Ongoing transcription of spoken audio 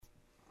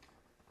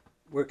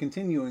We're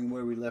continuing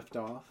where we left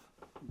off.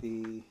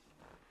 The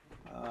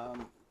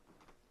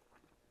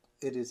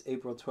It is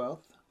April 12th,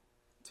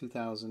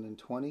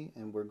 2020,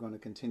 and we're going to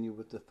continue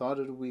with the thought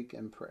of the week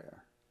and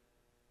prayer.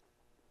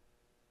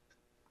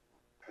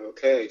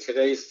 Okay,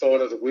 today's thought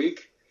of the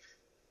week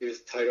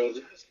is titled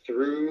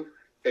Through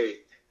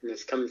Faith, and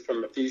this comes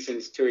from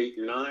Ephesians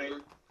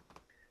 2:8-9,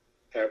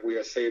 that we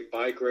are saved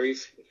by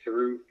grace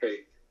through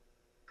faith.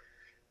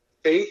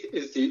 Faith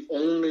is the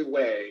only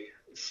way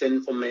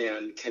sinful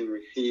man can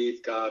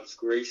receive God's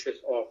gracious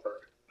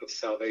offer of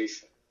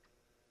salvation.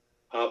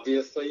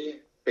 Obviously,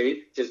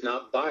 faith does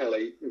not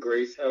violate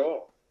grace at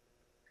all.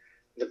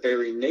 The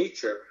very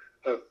nature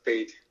of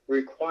faith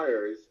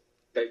requires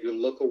that you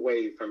look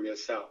away from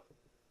yourself.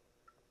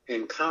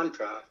 In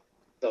contrast,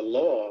 the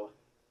law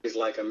is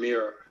like a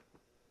mirror.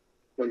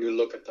 When you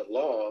look at the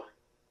law,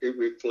 it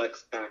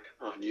reflects back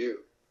on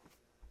you.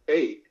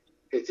 Faith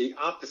is the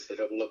opposite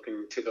of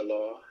looking to the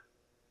law,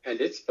 and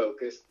its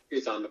focus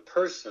is on the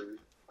person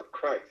of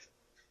Christ.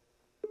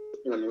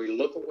 When we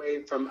look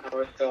away from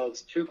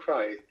ourselves to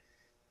Christ,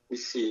 we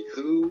see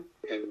who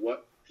and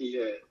what he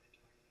is.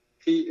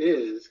 He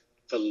is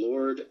the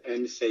Lord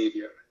and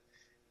Savior.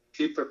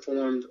 He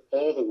performed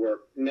all the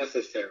work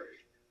necessary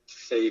to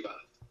save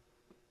us.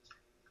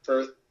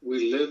 First,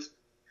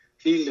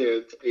 he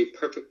lived a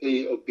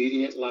perfectly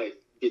obedient life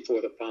before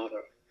the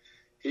Father.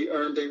 He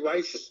earned a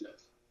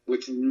righteousness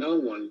which no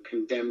one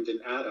condemned in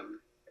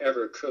Adam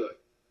ever could.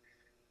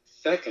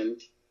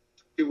 Second,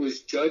 he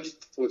was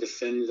judged for the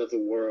sins of the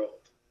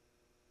world,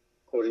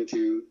 according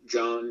to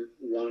John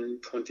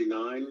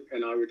 1:29,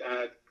 and I would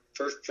add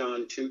 1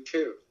 John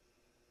 2:2.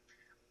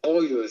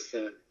 All your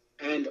sin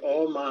and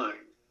all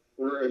mine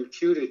were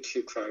imputed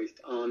to Christ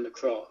on the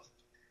cross,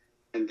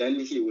 and then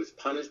he was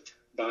punished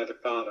by the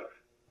Father,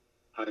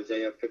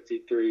 Isaiah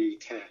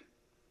 53:10.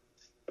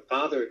 The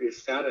Father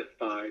is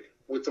satisfied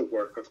with the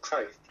work of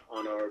Christ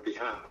on our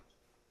behalf.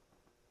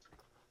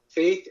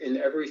 Faith in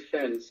every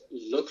sense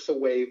looks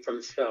away from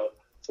self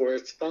for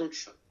its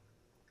function.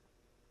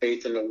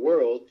 Faith in the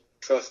world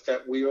trusts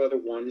that we are the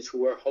ones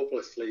who are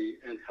hopelessly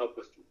and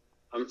helplessly.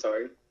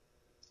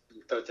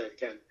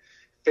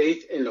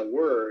 Faith in the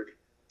Word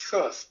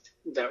trusts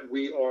that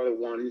we are the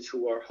ones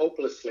who are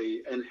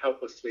hopelessly and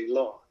helplessly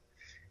lost,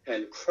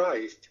 and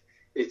Christ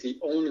is the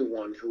only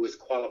one who is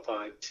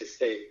qualified to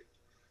save.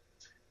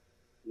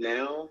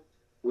 Now,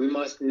 we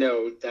must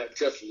know that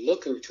just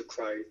looking to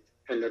Christ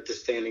and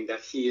understanding that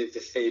he is the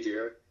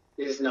Savior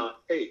is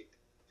not faith.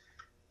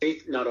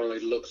 Faith not only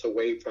looks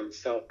away from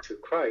self to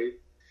Christ,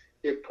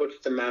 it puts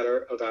the matter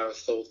of our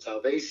soul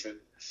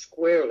salvation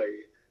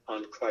squarely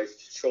on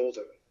Christ's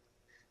shoulders.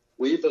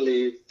 We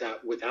believe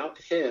that without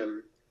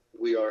him,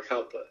 we are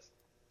helpless.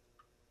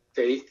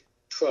 Faith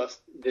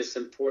trusts this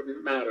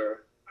important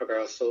matter of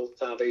our soul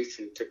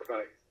salvation to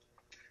Christ.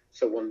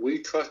 So when we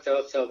trust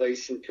our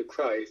salvation to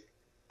Christ,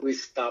 we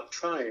stop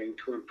trying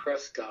to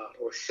impress God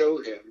or show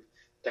him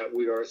that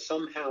we are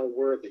somehow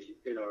worthy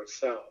in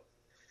ourselves.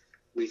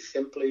 We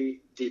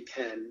simply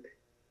depend,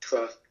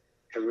 trust,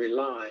 and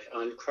rely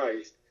on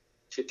Christ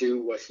to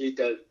do what he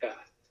does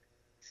best,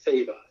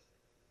 save us.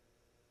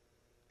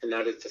 And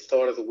that is the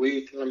thought of the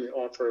week. Let me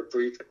offer a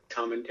brief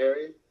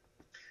commentary.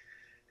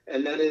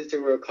 And that is,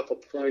 there were a couple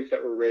points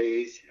that were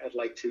raised I'd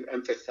like to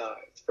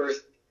emphasize.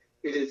 First,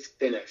 it is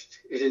finished.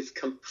 It is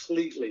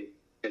completely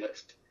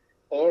finished.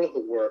 All of the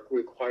work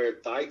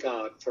required by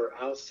God for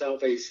our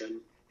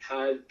salvation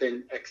has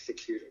been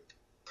executed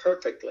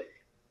perfectly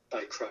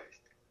by Christ.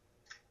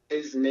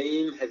 His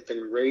name has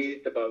been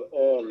raised above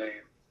all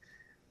names.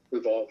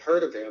 We've all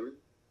heard of him,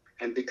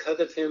 and because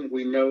of him,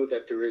 we know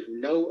that there is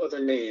no other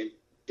name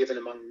given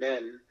among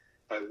men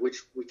by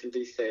which we can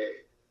be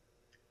saved.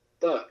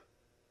 But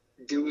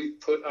do we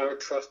put our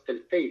trust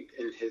and faith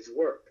in his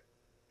work?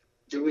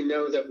 Do we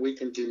know that we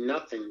can do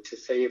nothing to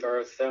save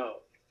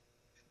ourselves?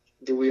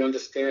 Do we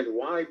understand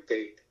why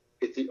faith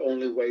is the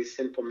only way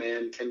sinful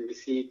man can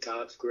receive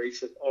God's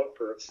gracious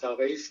offer of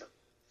salvation?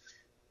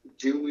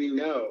 Do we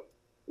know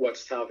what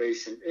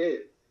salvation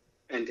is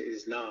and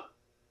is not?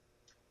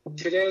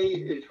 Today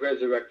is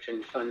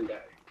Resurrection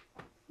Sunday,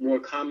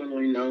 more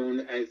commonly known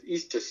as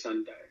Easter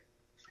Sunday.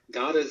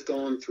 God has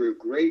gone through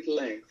great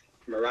lengths,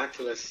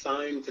 miraculous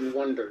signs and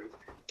wonders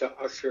to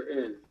usher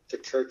in the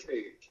church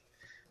age.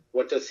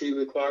 What does he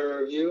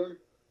require of you?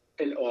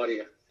 An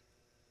audience.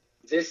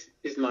 This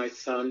is my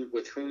son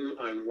with whom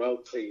I'm well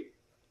pleased.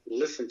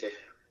 Listen to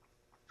him.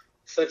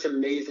 Such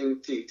amazing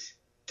feats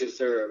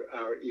deserve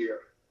our ear.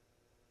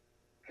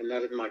 And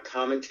that is my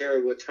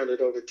commentary. We'll turn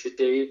it over to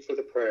Dave for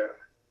the prayer.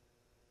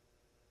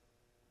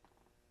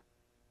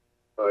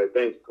 All right,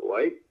 thanks,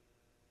 Dwight.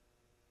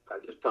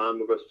 At this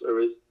time of our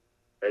service,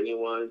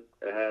 anyone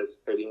that has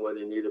anyone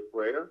in need of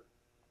prayer?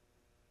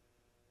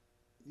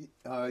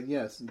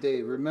 Yes,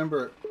 Dave.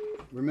 Remember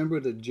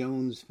the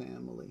Jones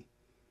family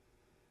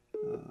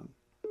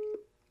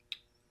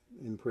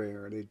in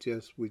prayer.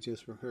 We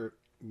just heard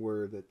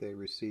word that they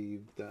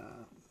received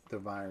the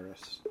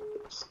virus,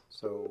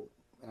 so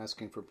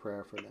asking for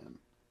prayer for them.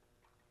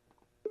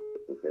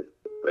 Okay,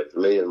 but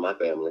protect me and my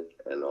family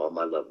and all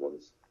my loved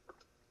ones.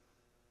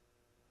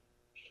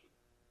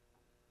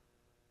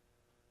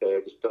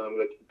 At this time,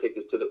 let you take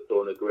us to the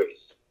throne of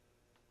grace.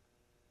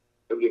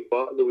 Heavenly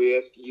Father, we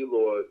ask you,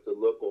 Lord, to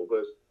look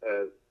over us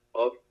as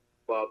us,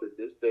 Father,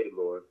 this day,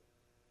 Lord.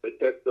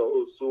 Protect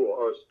those who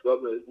are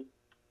struggling,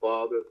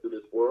 Father, through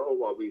this world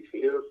while we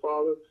fear,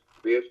 Father.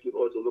 We ask you,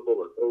 Lord, to look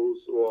over those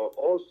who are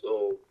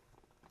also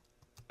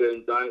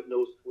been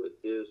diagnosed with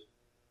this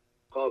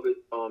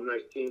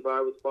COVID-19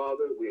 virus,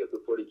 Father. We ask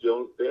you for the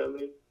Jones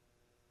family.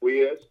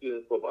 We ask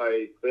you to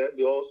provide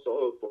family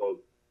also for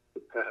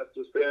the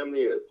pastor's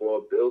family and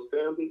for Bill's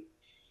family.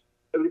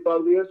 Heavenly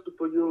Father, we ask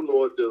for you,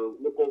 Lord, to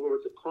look over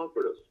us and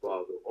comfort us,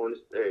 Father, on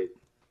this day.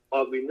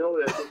 Father, we know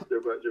that this is the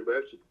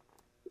resurrection,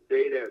 the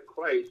day that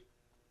Christ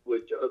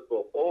would judge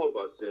for all of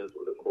our sins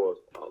for the cross,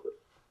 Father.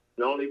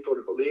 Not only for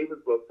the believers,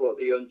 but for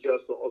the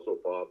unjust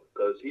also, Father,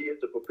 because he is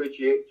the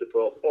propitiation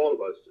for all of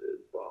our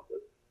sins,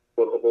 Father,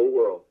 for the whole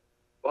world.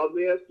 Father,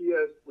 we ask you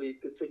as we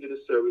continue to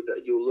serve you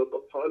that you look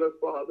upon us,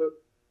 Father.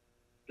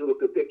 You will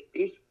convict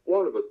each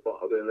one of us,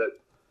 Father, and let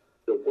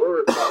the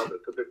word, Father,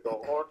 convict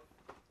our heart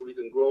so we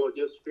can grow in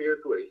your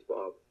spirit grace,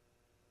 Father.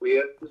 We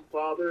ask this,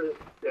 Father,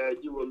 that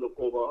you will look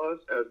over us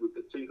as we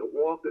continue to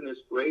walk in this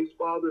grace,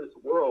 Father,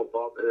 this world,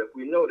 Father, that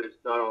we know that it's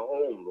not our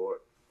home, Lord.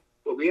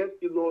 But we ask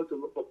you, Lord, to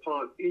look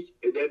upon each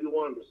and every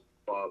one of us,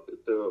 Father,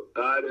 to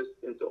guide us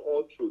into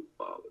all truth,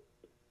 Father.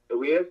 And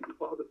we ask you,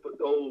 Father, for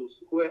those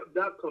who have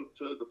not come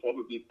to the form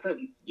of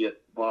repentance yet,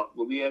 Father,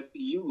 but we ask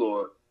you,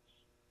 Lord,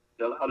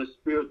 to allow the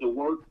Spirit to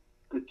work,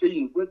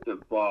 continue with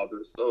them, Father,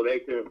 so they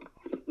can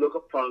look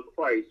upon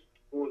Christ,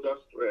 who is our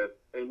strength,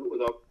 and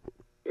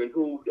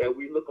who that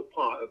we look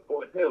upon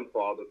for him,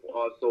 Father, for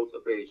our soul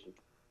salvation.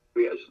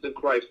 We ask in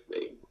Christ's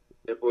name,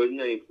 and for his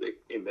name's sake,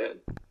 amen.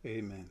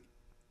 Amen.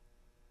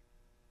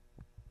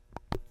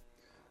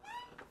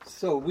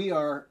 So we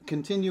are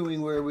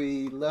continuing where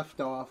we left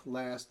off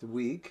last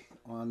week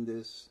on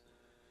this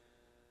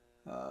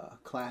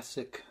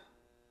classic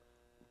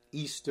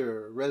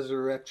Easter,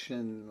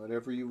 resurrection,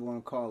 whatever you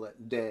want to call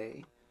it,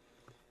 day.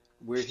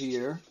 We're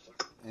here,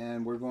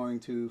 and we're going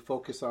to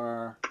focus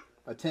our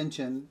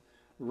attention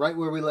right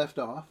where we left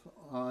off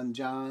on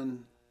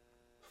John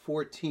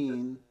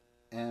 14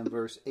 and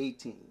verse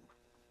 18.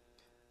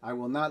 I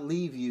will not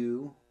leave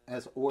you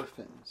as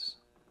orphans.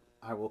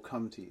 I will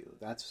come to you.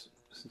 That's,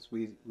 since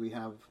we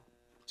have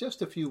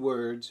just a few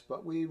words,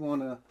 but we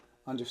want to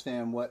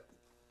understand what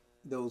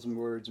those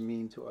words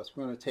mean to us.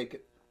 We're going to take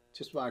it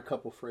just by a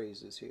couple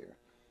phrases here.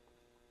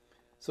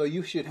 So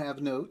you should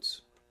have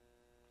notes.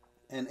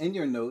 And in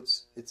your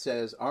notes, it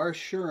says, our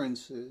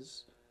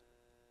assurances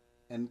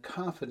and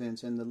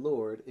confidence in the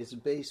Lord is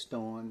based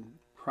on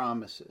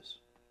promises.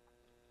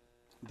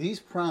 These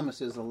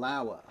promises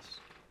allow us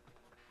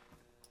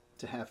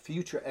to have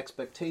future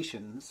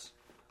expectations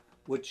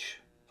which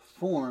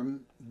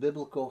form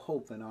biblical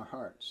hope in our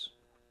hearts.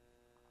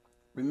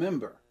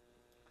 Remember,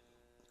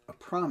 a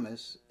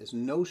promise is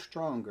no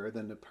stronger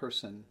than the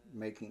person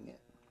making it.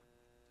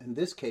 In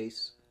this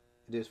case,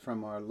 it is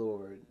from our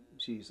Lord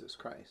Jesus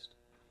Christ.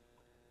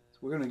 So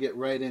we're going to get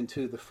right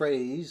into the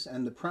phrase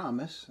and the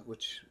promise,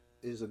 which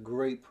is a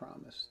great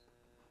promise.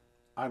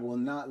 I will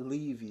not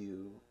leave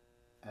you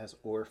as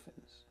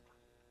orphans.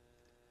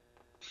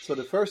 So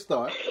the first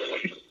thought,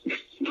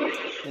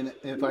 and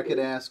if I could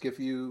ask, if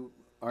you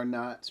are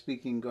not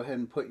speaking, go ahead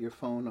and put your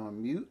phone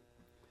on mute,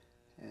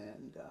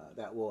 and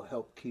that will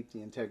help keep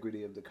the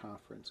integrity of the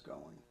conference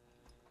going.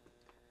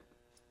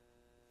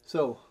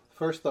 So,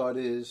 first thought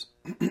is,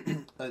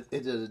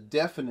 it is a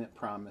definite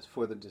promise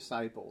for the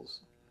disciples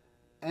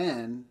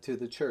and to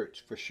the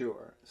church for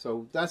sure.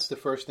 So that's the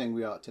first thing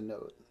we ought to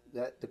note,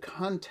 that the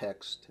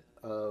context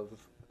of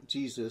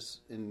Jesus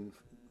in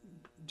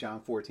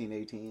John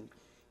 14:18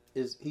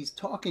 is he's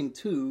talking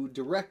to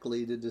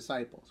directly the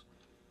disciples,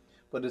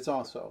 but it's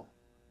also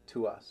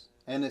to us,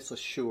 and it's a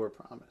sure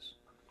promise.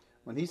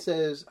 When he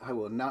says, I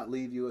will not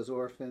leave you as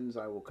orphans,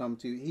 I will come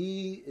to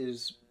you,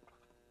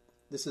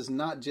 this is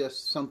not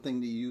just something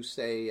that you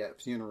say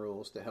at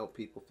funerals to help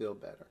people feel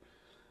better.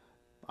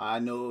 I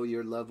know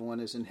your loved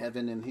one is in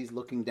heaven and he's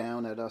looking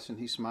down at us and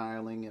he's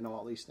smiling, and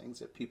all these things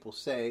that people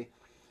say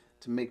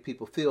to make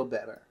people feel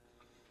better.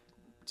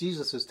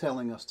 Jesus is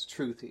telling us the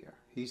truth here.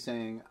 He's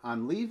saying,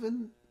 I'm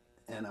leaving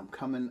and I'm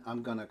coming,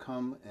 I'm going to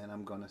come and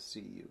I'm going to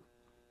see you.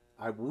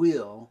 I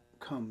will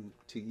come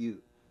to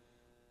you.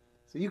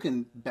 So you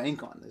can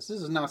bank on this.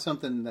 This is not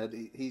something that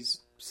he's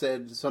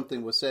said,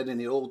 something was said in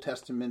the Old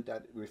Testament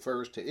that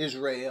refers to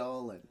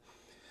Israel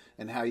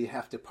and how you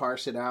have to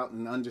parse it out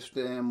and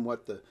understand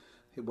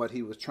what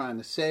he was trying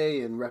to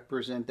say and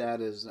represent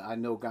that as, I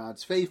know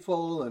God's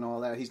faithful and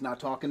all that. He's not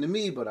talking to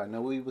me, but I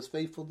know he was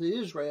faithful to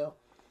Israel.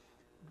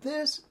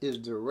 This is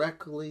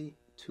directly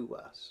to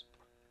us.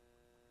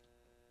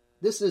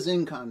 This is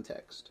in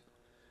context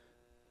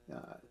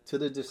to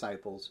the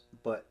disciples,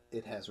 but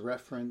it has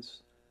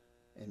reference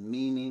and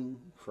meaning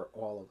for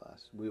all of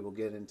us. We will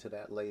get into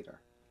that later.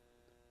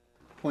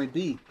 Point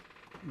B,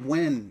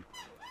 when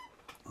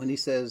he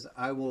says,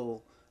 I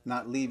will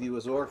not leave you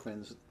as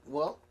orphans,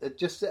 Well, it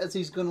just says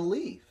he's going to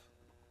leave.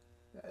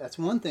 That's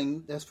one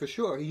thing that's for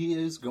sure. He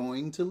is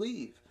going to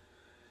leave.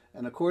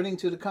 And according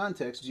to the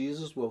context,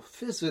 Jesus will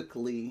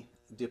physically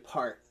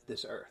depart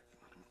this earth.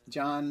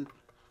 John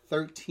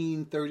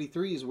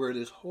 13:33 is where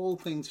this whole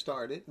thing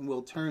started, and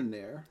we'll turn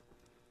there.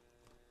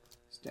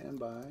 Stand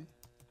by.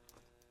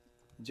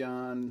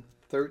 John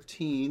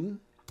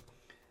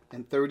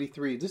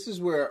 13:33. This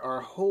is where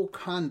our whole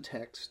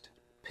context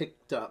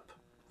picked up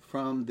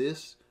from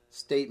this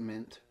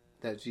statement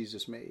that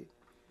Jesus made.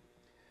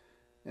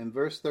 In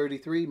verse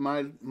 33,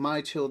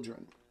 my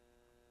children,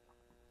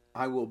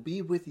 I will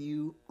be with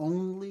you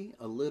only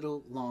a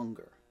little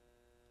longer.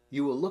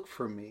 You will look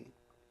for me,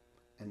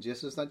 and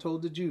just as I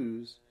told the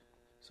Jews,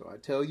 so I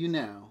tell you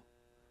now,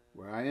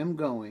 where I am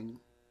going,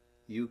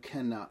 you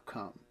cannot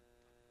come.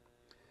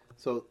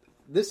 So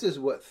this is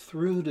what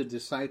threw the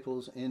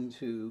disciples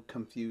into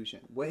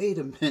confusion. Wait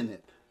a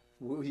minute,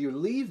 you're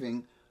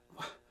leaving.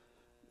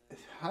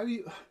 How do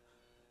you...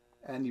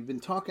 And you've been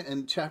talking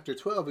in chapter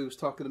 12, he was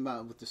talking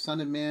about with the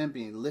Son of Man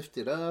being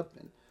lifted up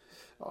and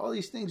all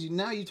these things.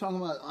 Now you're talking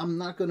about, I'm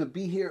not going to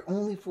be here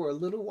only for a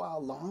little while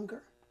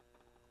longer.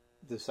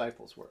 The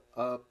disciples were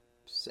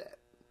upset.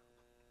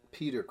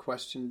 Peter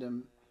questioned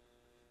them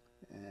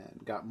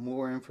and got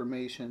more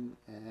information,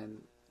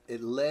 and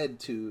it led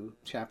to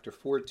chapter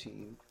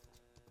 14,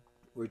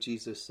 where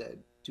Jesus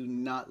said, do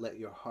not let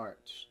your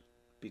hearts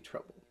be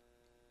troubled.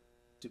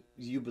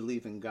 You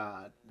believe in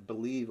God,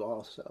 believe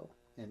also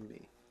in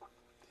me.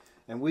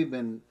 And we've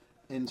been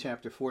in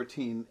chapter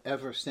 14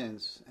 ever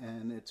since,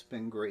 and it's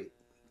been great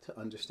to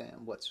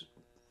understand what's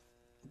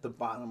the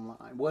bottom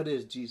line. What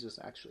is Jesus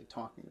actually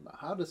talking about?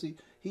 How does he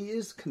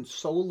is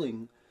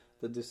consoling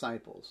the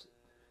disciples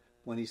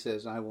when he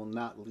says, I will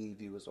not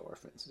leave you as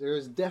orphans. There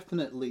is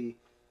definitely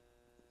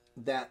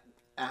that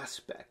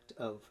aspect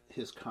of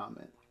his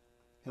comment.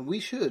 And we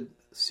should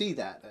see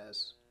that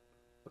as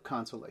a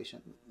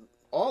consolation.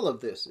 All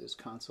of this is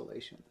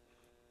consolation.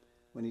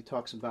 When he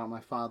talks about my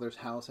Father's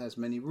house has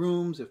many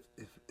rooms, if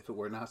it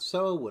were not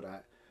so, would I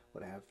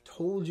have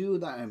told you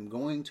that I am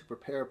going to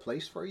prepare a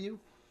place for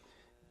you?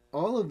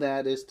 All of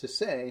that is to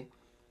say,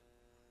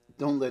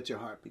 don't let your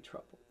heart be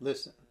troubled.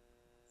 Listen,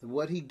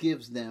 what he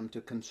gives them to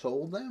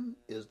console them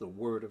is the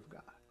Word of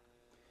God.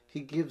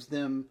 He gives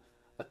them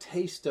a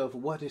taste of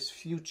what is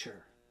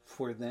future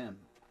for them.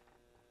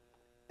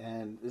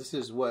 And this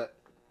is what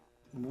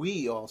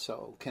we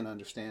also can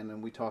understand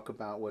when we talk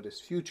about what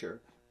is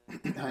future.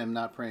 I am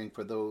not praying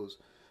for those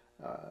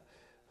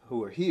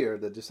who are here,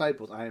 the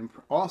disciples. I am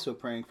also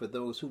praying for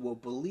those who will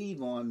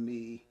believe on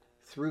me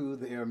through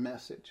their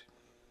message.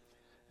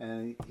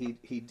 And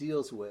he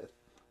deals with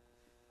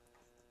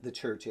the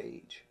church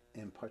age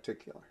in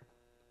particular.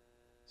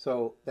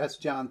 So that's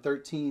John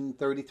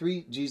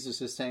 13:33. Jesus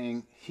is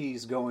saying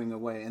he's going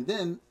away. And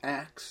then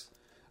Acts,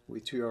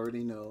 which we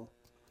already know,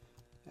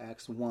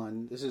 Acts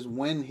 1. This is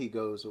when he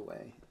goes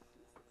away.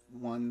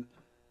 1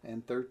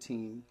 and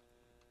 13.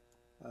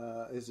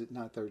 Is it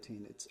not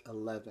 13? It's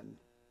 11.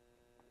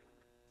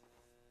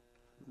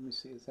 Let me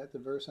see. Is that the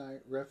verse I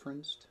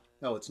referenced?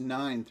 No, it's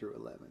 9 through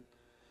 11.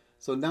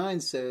 So 9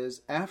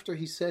 says, after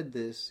he said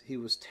this, he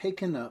was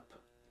taken up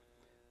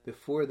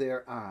before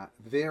their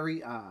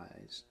very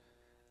eyes,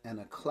 and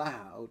a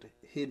cloud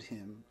hid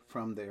him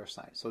from their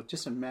sight. So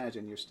just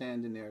imagine you're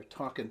standing there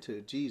talking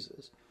to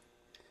Jesus,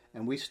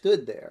 and we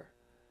stood there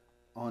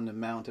on the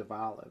Mount of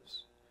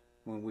Olives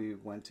when we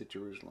went to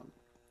Jerusalem.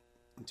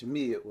 And to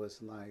me, it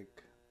was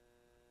like,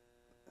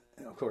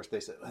 of course, they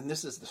said, and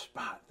this is the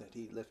spot that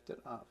he lifted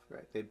up,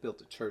 right? They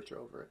built a church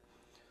over it.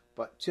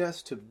 But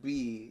just to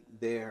be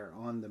there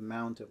on the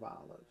Mount of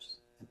Olives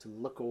and to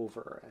look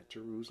over at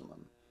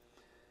Jerusalem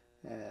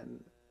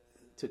and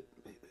to,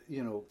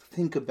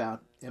 think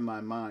about in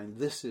my mind,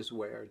 this is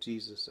where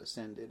Jesus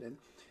ascended. And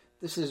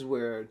this is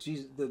where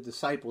the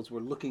disciples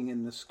were looking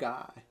in the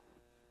sky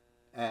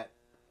at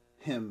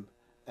him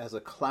as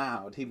a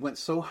cloud. He went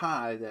so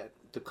high that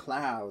the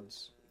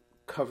clouds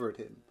covered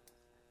him.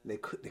 They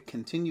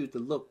continued to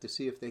look to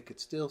see if they could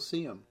still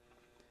see him.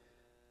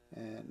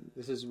 And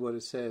this is what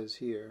it says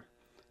here.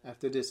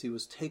 After this, he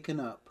was taken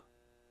up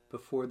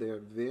before their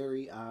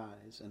very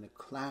eyes, and a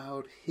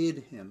cloud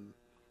hid him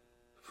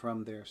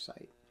from their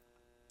sight.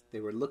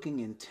 They were looking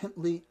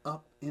intently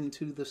up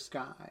into the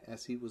sky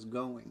as he was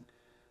going,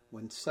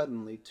 when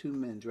suddenly 2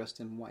 men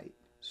dressed in white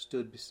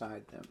stood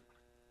beside them.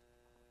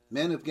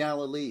 Men of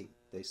Galilee,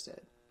 they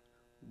said,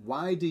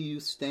 why do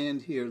you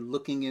stand here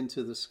looking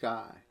into the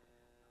sky?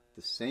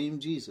 The same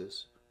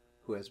Jesus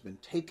who has been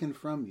taken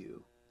from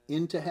you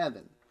into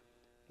heaven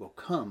will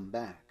come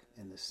back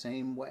in the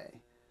same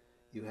way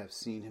you have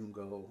seen him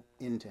go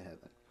into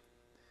heaven.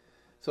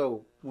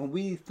 So when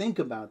we think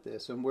about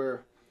this, and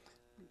we're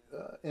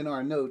in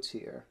our notes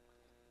here,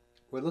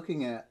 we're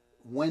looking at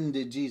when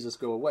did Jesus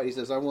go away. He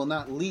says, I will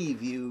not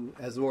leave you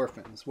as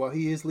orphans. Well,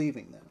 he is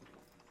leaving them.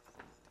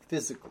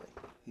 Physically,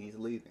 he's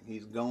leaving.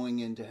 He's going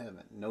into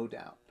heaven, no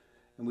doubt.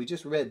 And we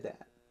just read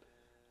that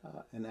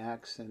in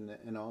Acts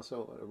and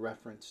also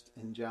referenced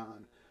in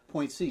John.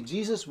 Point C,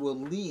 Jesus will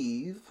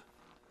leave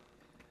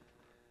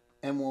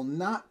and will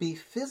not be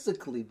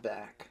physically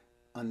back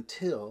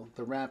until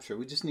the rapture.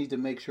 We just need to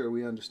make sure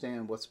we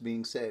understand what's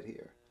being said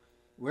here.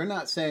 We're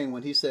not saying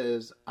when he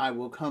says, I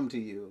will come to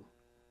you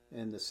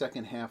in the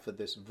second half of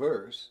this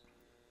verse,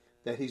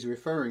 that he's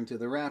referring to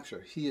the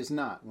rapture. He is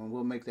not, and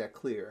we'll make that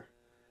clear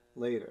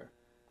later.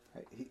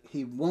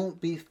 He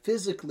won't be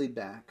physically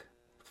back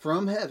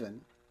from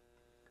heaven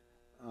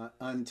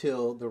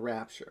until the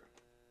rapture.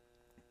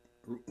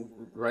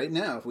 Right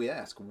now, if we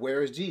ask,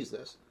 where is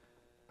Jesus?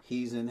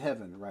 He's in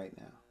heaven right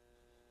now.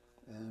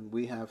 And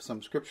we have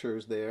some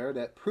scriptures there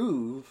that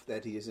prove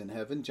that he is in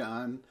heaven.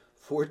 John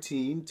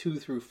 14, 2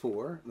 through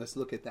 4. Let's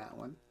look at that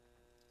one.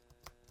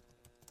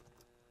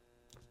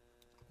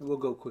 And we'll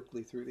go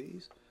quickly through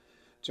these.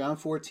 John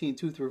 14,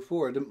 2 through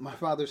 4. My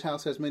Father's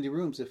house has many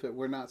rooms. If it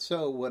were not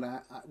so, what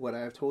I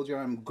have told you,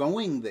 I'm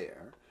going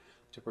there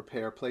to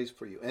prepare a place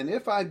for you. And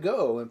if I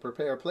go and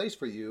prepare a place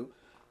for you,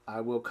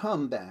 I will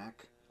come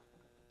back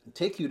and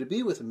take you to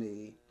be with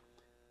me,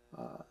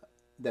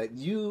 that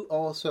you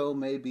also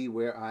may be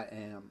where I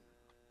am.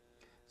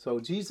 So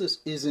Jesus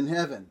is in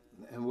heaven,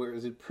 and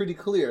it's pretty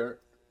clear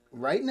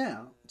right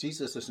now,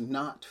 Jesus is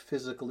not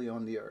physically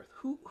on the earth.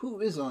 Who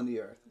is on the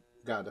earth?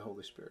 God the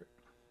Holy Spirit.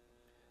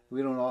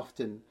 We don't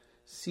often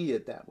see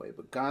it that way,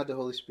 but God the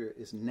Holy Spirit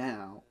is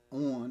now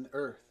on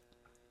earth,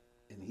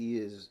 and he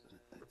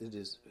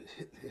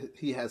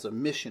has a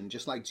mission.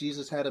 Just like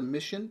Jesus had a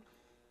mission,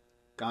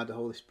 God the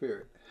Holy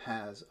Spirit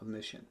has a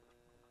mission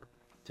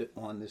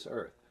on this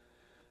earth.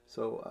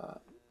 So,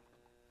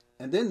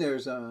 and then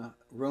there's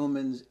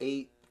Romans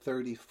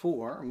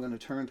 8:34. I'm going to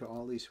turn to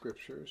all these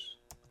scriptures.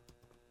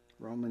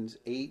 Romans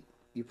 8,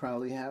 you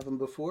probably have them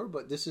before,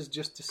 but this is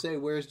just to say,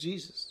 where's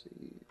Jesus?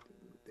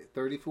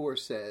 34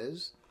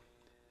 says,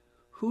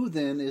 who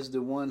then is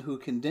the one who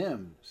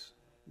condemns?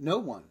 No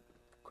one.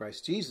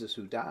 Christ Jesus,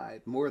 who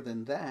died. More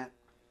than that,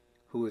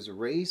 who is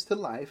raised to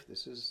life.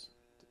 This is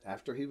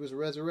after he was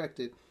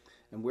resurrected.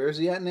 And where is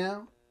he at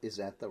now? Is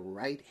at the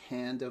right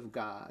hand of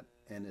God,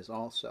 and is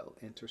also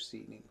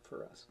interceding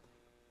for us.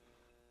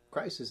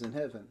 Christ is in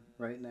heaven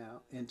right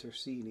now,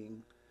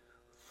 interceding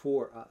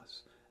for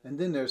us. And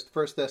then there's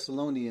 1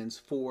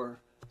 Thessalonians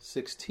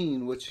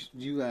 4:16, which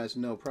you guys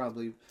know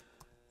probably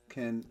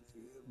can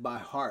by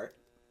heart.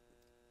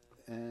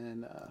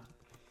 And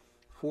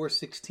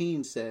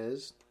 4:16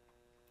 says,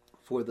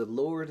 for the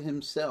Lord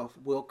himself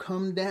will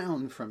come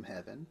down from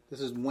heaven. This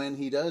is when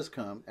he does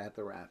come at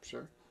the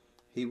rapture.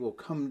 He will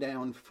come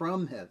down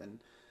from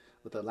heaven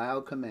with a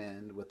loud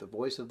command, with the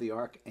voice of the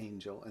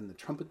archangel and the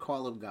trumpet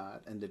call of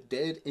God, and the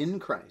dead in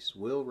Christ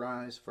will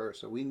rise first.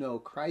 So we know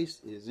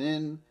Christ is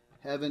in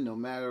heaven no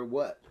matter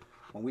what.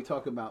 When we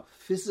talk about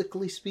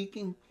physically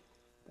speaking,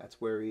 that's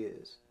where he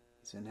is.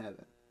 He's in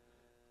heaven.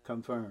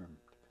 Confirmed,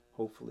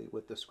 hopefully,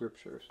 with the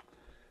scriptures.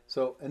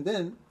 So, and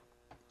then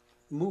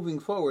moving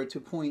forward to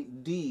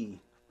point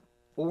D,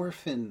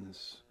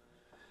 orphans.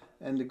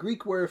 And the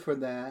Greek word for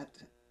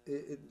that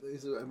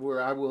is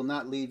where I will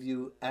not leave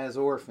you as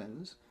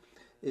orphans,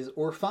 is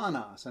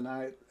orphanos. And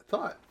I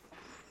thought,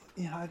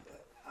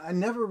 I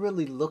never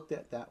really looked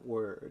at that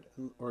word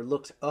or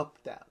looked up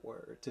that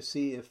word to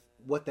see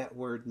what that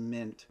word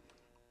meant.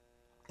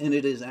 And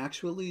it is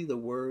actually the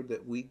word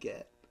that we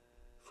get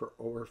for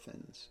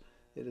orphans.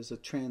 It is a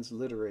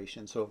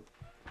transliteration. So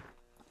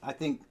I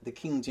think the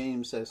King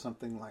James says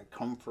something like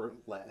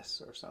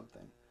comfortless or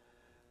something.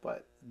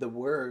 But the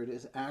word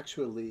is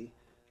actually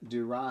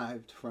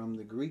derived from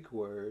the Greek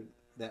word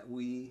that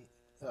we,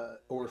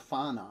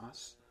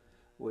 orphanos,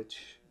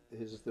 which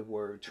is the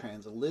word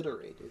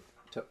transliterated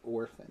to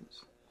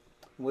orphans.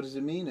 What does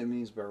it mean? It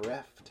means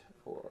bereft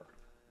or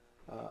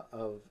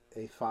of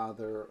a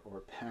father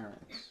or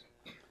parents,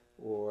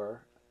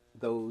 or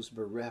those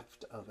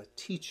bereft of a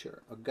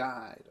teacher, a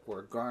guide, or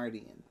a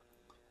guardian,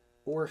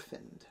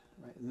 orphaned.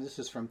 Right? And this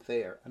is from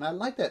Thayer. And I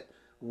like that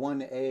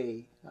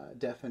 1a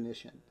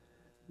definition,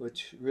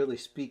 which really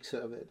speaks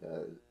of it.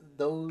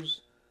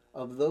 Those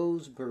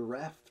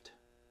bereft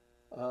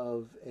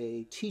of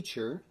a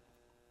teacher,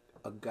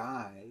 a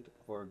guide,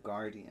 or a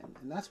guardian.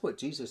 And that's what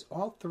Jesus,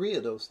 all three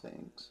of those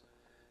things,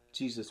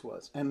 Jesus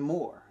was, and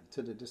more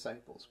to the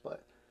disciples.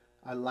 But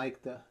I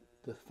like the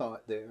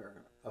thought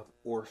there of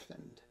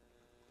orphaned.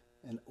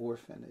 An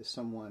orphan is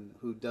someone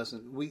who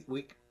doesn't, we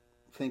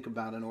think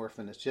about an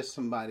orphan as just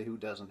somebody who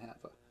doesn't have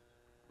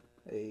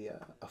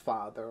a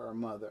father or a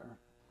mother,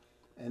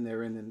 and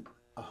they're in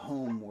a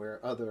home where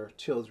other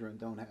children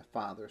don't have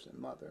fathers and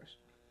mothers.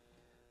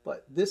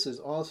 But this is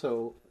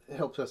also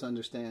helps us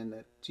understand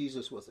that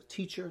Jesus was a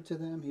teacher to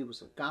them. He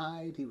was a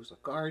guide. He was a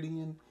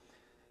guardian.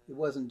 It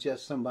wasn't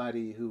just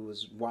somebody who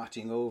was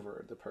watching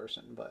over the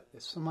person, but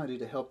it's somebody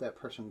to help that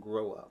person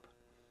grow up.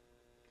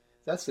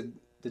 That's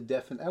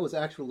that was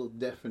actual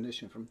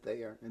definition from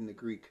Thayer in the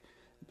Greek.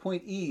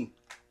 Point E.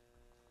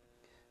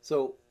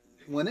 So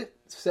when it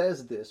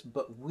says this,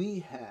 but we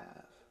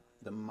have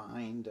the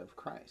mind of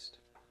Christ.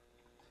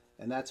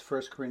 And that's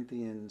 1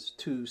 Corinthians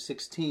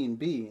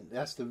 2:16b.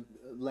 That's the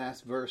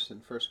last verse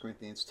in 1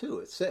 Corinthians 2.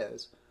 It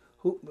says,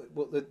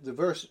 the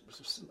verse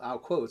I'll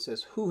quote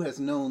says, who has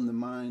known the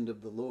mind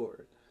of the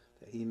Lord,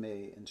 that he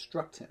may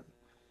instruct him.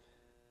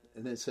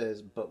 And it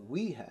says, but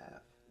we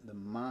have the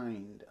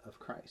mind of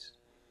Christ.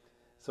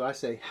 So I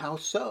say, how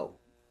so?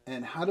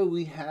 And how do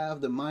we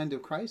have the mind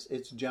of Christ?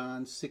 It's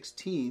John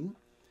 16.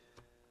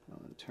 I'm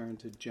going to turn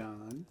to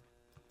John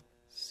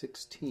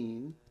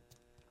 16.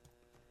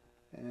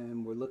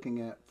 And we're looking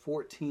at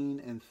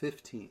 14 and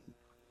 15.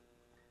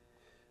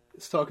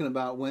 It's talking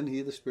about when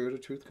he, the Spirit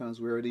of truth,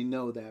 comes. We already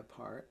know that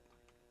part.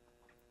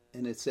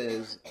 And it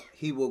says,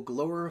 he will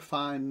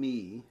glorify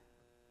me,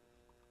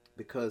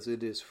 because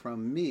it is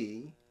from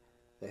me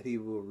that he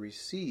will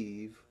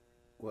receive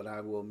what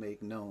I will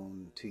make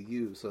known to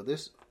you. So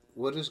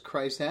what does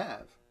Christ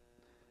have?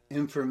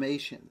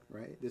 Information,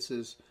 right? This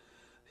is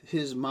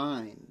his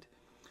mind.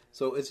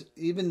 So it's,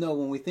 even though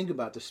when we think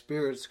about the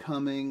Spirit's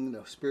coming,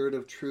 the Spirit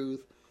of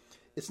truth,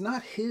 it's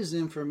not his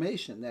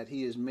information that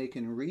he is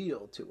making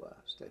real to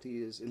us, that he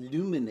is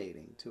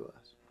illuminating to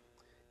us.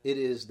 It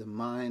is the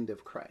mind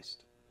of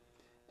Christ.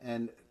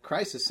 And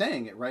Christ is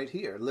saying it right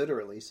here,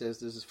 literally. He says,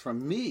 this is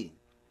from me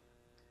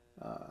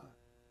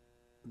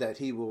that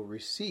he will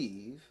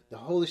receive. The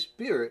Holy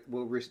Spirit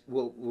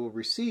will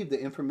receive the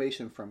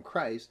information from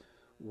Christ,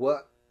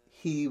 what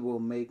he will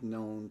make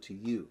known to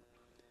you.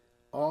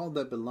 All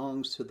that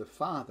belongs to the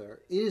Father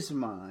is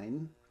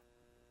mine.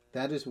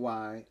 That is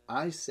why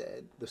I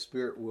said the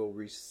Spirit will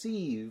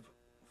receive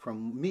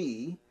from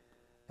me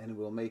and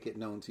will make it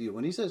known to you.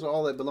 When he says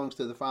all that belongs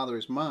to the Father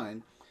is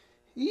mine,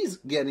 he's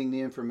getting the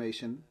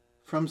information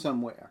from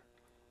somewhere,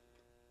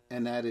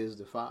 and that is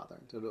the Father.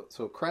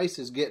 So Christ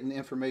is getting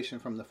information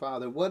from the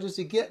Father. What is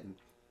he getting?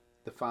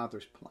 The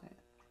Father's plan,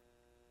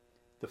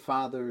 the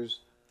Father's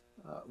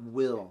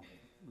will,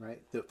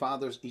 right? The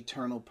Father's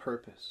eternal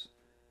purpose.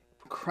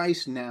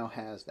 Christ now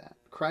has that.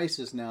 Christ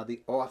is now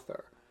the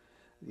author,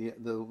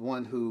 the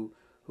one who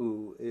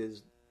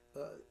is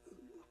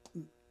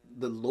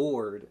the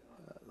Lord,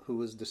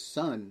 who is the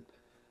Son,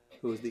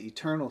 who is the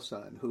eternal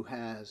Son, who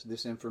has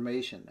this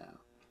information now.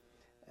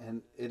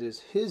 And it is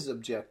his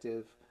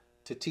objective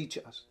to teach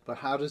us. But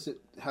how does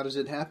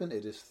it happen?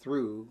 It is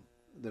through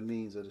the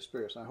means of the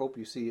Spirit. So I hope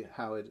you see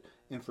how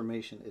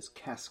information is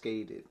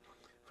cascaded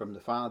from the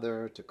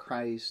Father to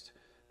Christ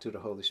to the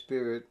Holy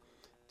Spirit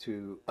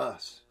to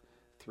us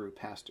through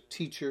pastor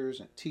teachers,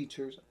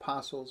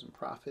 apostles and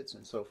prophets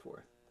and so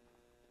forth.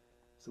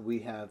 So we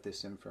have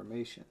this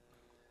information.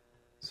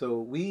 So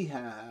we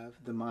have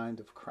the mind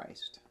of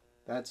Christ.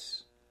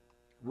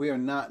 We are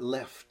not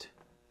left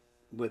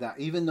without,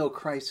 even though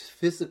Christ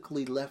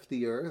physically left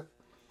the earth,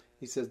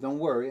 he says, don't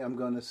worry, I'm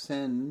going to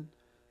send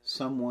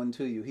someone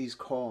to you. He's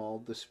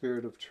called the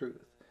Spirit of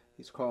truth.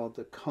 He's called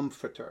the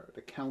Comforter,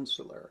 the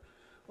Counselor.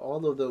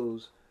 All of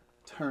those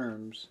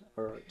terms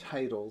or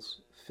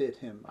titles fit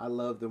him. I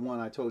love the one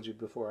I told you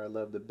before I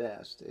love the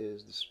best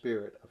is the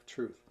Spirit of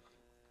truth.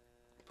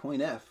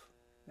 Point F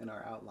in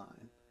our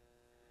outline.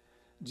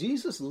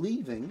 Jesus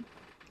leaving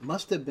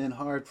must have been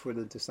hard for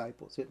the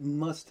disciples. It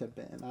must have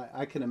been.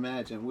 I can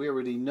imagine. We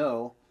already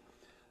know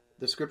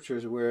the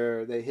scriptures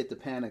where they hit the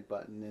panic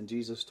button and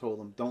Jesus told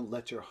them, don't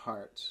let your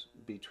hearts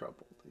be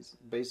troubled. He's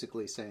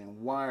basically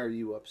saying, why are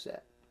you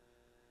upset?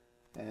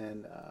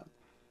 And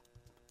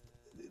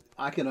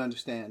I can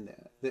understand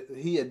that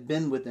he had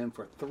been with them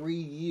for 3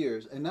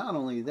 years. And not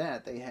only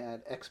that, they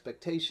had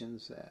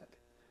expectations that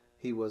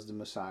he was the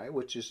Messiah,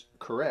 which is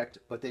correct,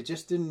 but they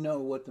just didn't know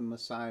what the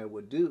Messiah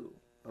would do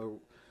or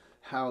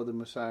how the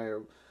Messiah,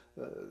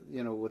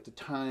 what the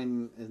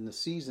time and the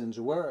seasons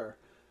were,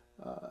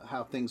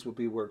 how things would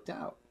be worked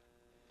out.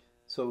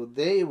 So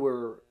they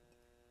were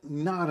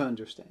not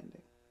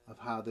understanding of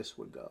how this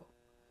would go.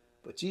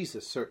 But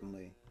Jesus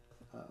certainly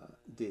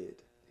did.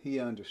 He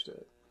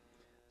understood.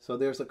 So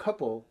there's a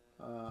couple,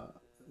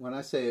 when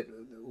I say it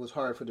was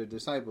hard for the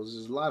disciples,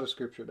 there's a lot of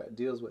scripture that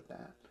deals with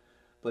that.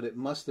 But it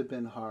must have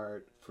been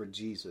hard for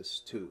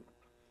Jesus too.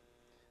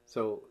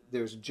 So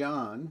there's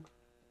John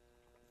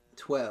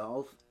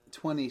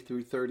 12:20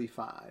 through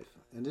 35.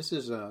 And this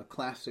is a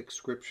classic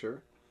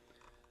scripture.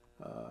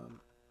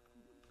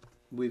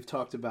 We've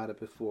talked about it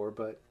before,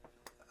 but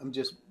I'm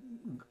just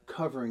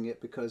covering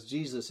it because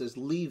Jesus is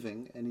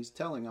leaving and he's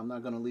telling, I'm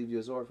not going to leave you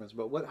as orphans.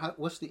 But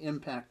what's the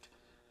impact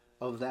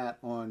of that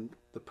on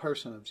the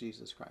person of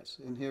Jesus Christ?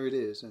 And here it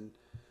is in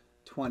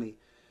 20.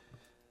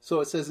 So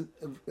it says,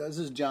 this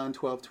is John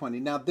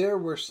 12:20. Now there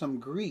were some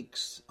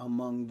Greeks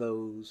among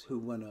those who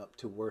went up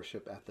to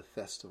worship at the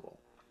festival.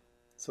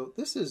 So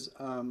this is,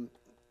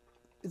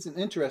 it's an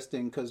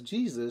interesting, because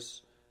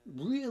Jesus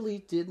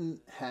really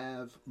didn't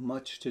have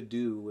much to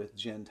do with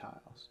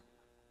Gentiles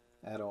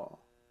at all.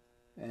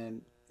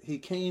 And he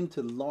came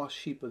to the lost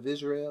sheep of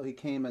Israel. He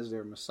came as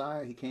their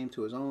Messiah. He came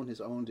to his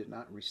own did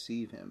not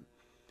receive him.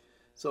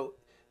 So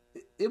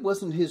it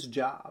wasn't his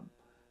job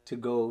to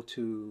go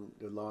to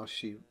the lost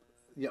sheep,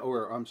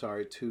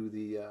 to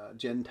the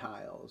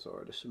Gentiles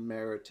or the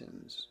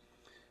Samaritans.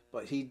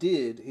 But he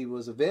did. He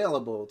was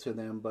available to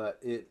them,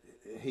 but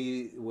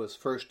he was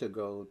first to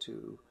go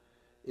to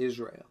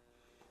Israel.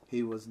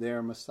 He was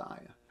their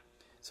Messiah.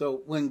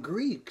 So when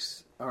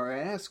Greeks are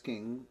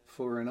asking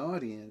for an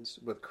audience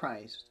with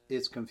Christ,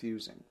 it's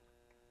confusing.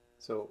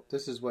 So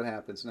this is what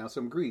happens. Now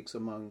some Greeks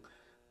among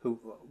who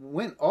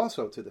went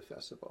also to the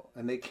festival,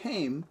 and they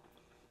came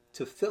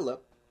to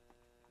Philip,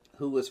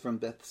 who was from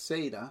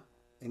Bethsaida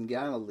in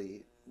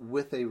Galilee,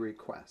 with a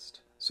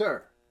request.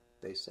 Sir,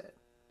 they said,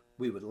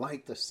 we would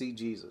like to see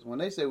Jesus. When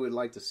they say we'd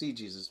like to see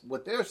Jesus,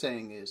 what they're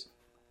saying is,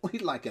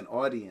 we'd like an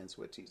audience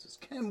with Jesus.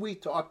 Can we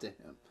talk to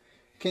him?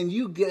 Can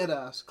you get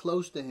us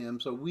close to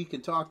him so we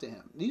can talk to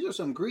him? These are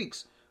some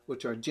Greeks,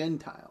 which are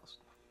Gentiles.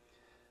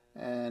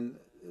 And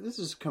this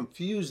is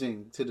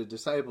confusing to the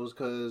disciples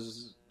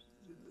because,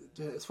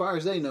 as far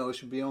as they know, it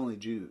should be only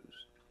Jews.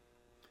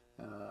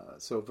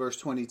 So verse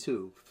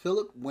 22,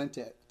 Philip went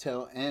to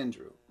tell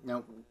Andrew.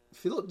 Now,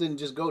 Philip didn't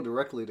just go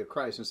directly to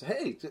Christ and say,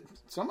 hey,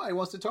 somebody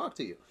wants to talk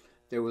to you.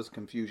 There was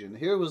confusion.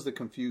 Here was the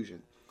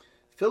confusion.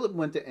 Philip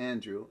went to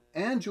Andrew.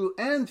 Andrew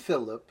and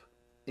Philip,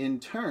 in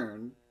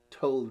turn,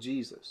 told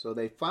Jesus. So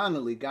they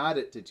finally got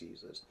it to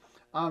Jesus.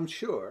 I'm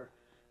sure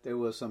there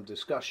was some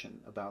discussion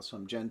about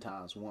some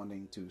Gentiles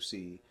wanting to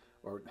see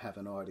or have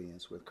an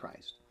audience with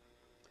Christ.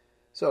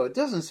 So it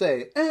doesn't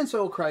say, and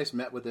so Christ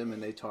met with them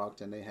and they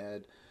talked and they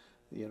had,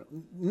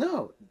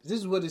 no, this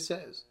is what it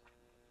says.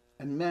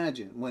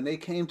 Imagine when they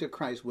came to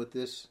Christ with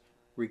this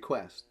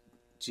request,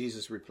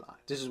 Jesus replied.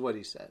 This is what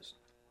he says.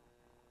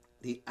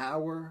 The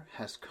hour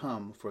has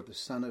come for the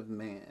Son of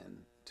Man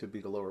to be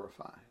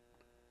glorified.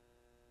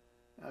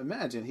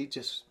 Imagine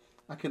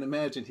I can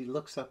imagine he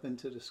looks up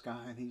into the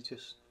sky and he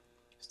just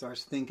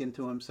starts thinking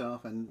to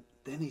himself, and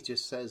then he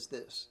just says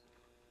this.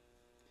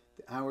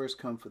 The hour has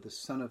come for the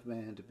Son of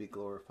Man to be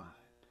glorified.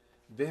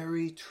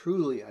 Very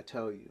truly, I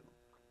tell you,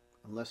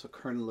 unless a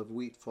kernel of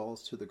wheat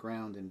falls to the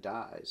ground and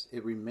dies,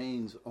 it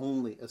remains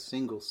only a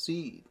single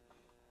seed.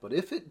 But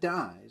if it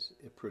dies,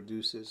 it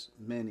produces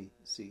many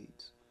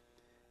seeds.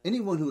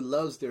 Anyone who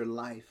loves their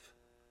life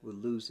will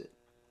lose it,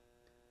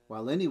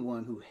 while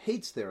anyone who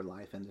hates their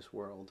life in this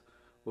world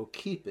will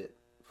keep it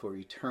for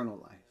eternal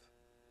life.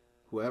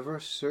 Whoever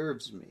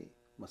serves me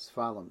must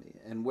follow me,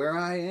 and where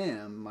I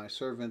am, my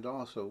servant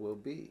also will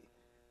be.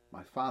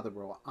 My Father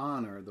will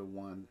honor the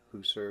one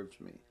who serves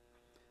me.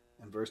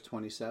 And verse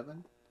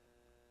 27,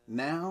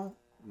 now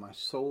my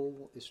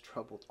soul is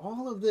troubled.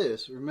 All of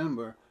this,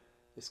 remember,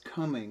 is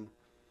coming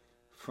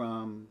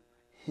from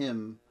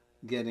him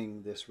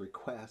getting this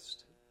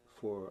request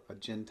for a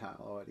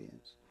Gentile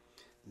audience.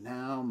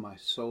 Now my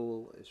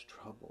soul is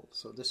troubled.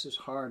 So this is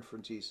hard for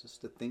Jesus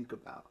to think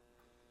about.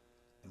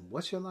 And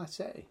what shall I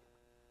say?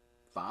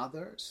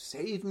 Father,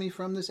 save me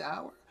from this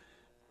hour?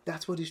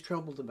 That's what he's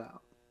troubled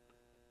about.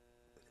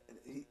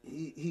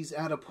 He's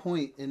at a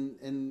point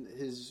in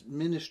his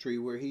ministry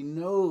where he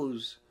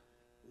knows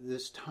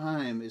this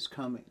time is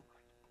coming.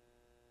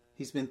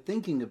 He's been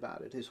thinking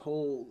about it his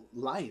whole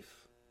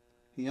life.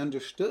 He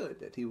understood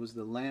that he was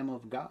the Lamb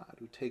of God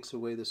who takes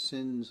away the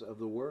sins of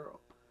the world.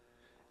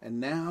 And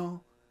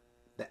now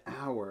the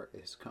hour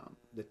has come.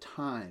 The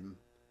time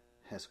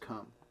has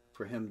come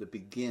for him to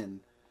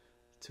begin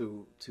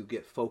to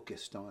get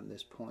focused on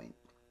this point.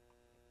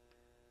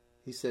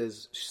 He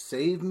says,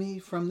 save me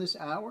from this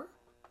hour?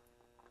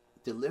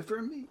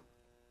 Deliver me?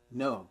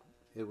 No,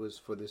 it was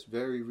for this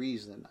very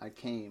reason I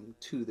came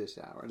to this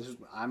hour.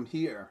 I'm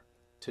here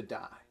to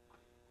die.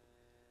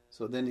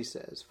 So then he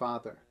says,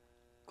 Father,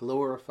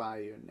 glorify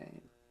your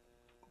name.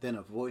 Then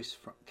a voice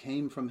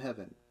came from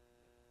heaven.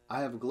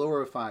 I have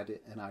glorified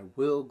it, and I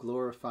will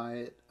glorify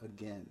it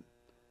again.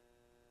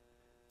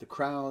 The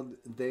crowd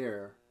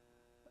there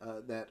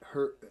that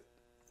heard,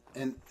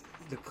 and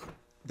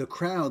the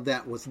crowd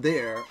that was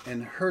there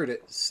and heard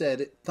it said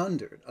it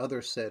thundered.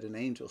 Others said an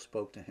angel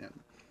spoke to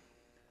him.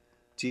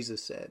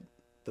 Jesus said,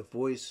 the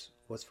voice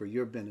was for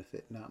your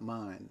benefit, not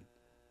mine.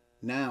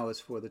 Now is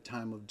for the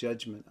time of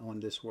judgment on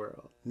this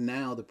world.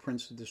 Now the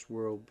prince of this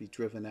world will be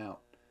driven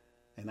out.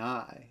 And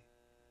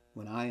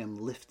when I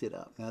am lifted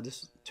up. Now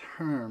this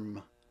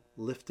term,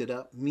 lifted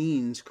up,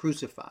 means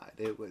crucified.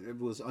 It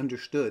was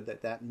understood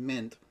that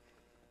meant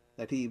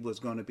that he was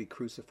going to be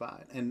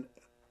crucified. And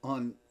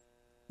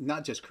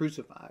not just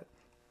crucified,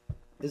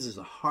 this is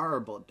a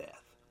horrible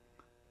death.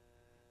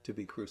 To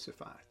be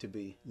crucified, to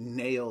be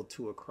nailed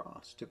to a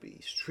cross, to be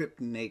stripped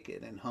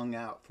naked and hung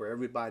out for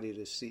everybody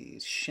to see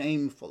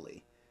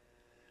shamefully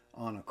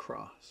on a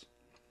cross.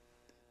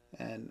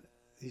 And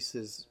he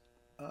says,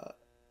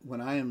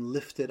 when I am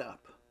lifted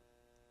up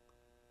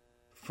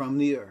from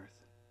the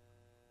earth,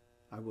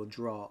 I will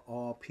draw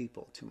all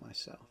people to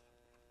myself.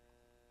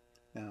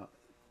 Now,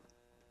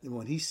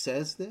 when he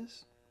says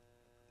this,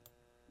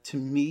 to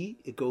me,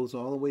 it goes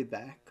all the way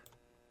back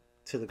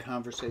to the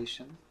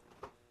conversation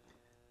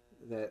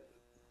that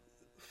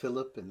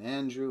Philip and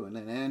Andrew, and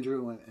then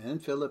Andrew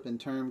and Philip in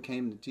turn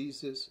came to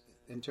Jesus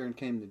and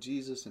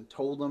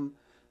told him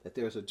that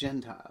there's a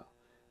Gentile.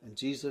 And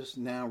Jesus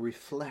now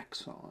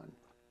reflects on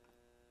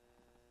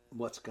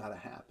what's got to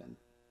happen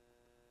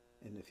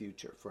in the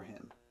future for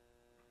him.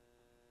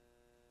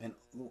 And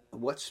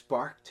what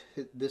sparked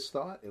this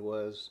thought? It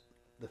was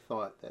the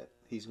thought that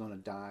he's going to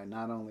die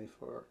not only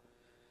for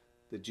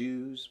the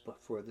Jews,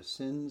 but for the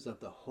sins of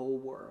the whole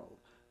world,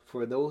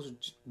 for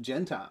those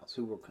Gentiles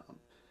who will come.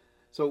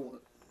 So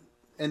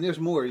and there's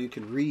more you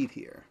can read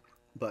here,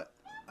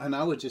 and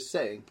I would just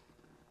say,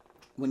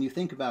 when you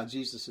think about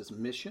Jesus'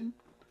 mission,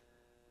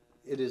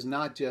 it is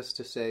not just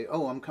to say,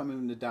 oh, I'm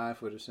coming to die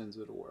for the sins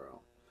of the world.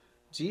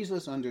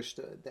 Jesus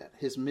understood that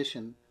his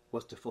mission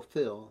was to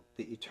fulfill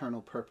the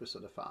eternal purpose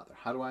of the Father.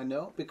 How do I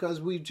know?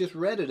 Because we just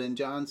read it in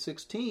John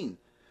 16,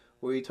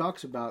 where he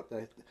talks about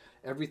that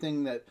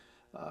everything that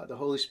the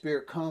Holy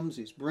Spirit comes,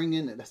 he's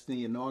bringing, and that's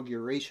the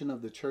inauguration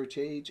of the church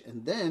age.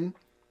 And then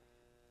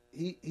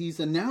he's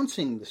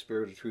announcing the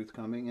Spirit of truth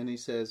coming, and he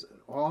says,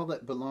 all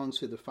that belongs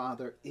to the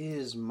Father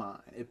is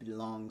mine. It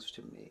belongs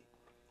to me.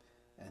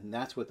 And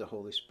that's what the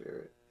Holy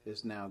Spirit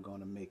is now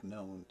going to make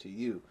known to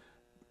you.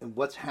 And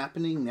what's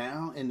happening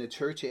now in the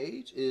church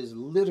age is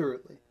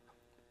literally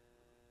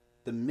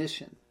the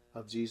mission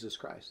of Jesus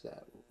Christ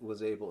that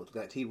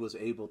he was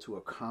able to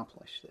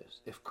accomplish this.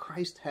 If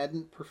Christ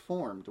hadn't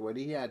performed what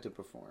he had to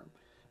perform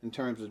in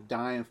terms of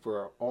dying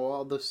for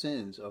all the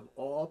sins of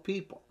all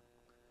people,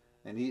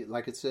 and he,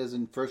 like it says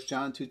in 1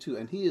 John 2:2,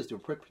 and he is the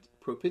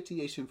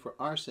propitiation for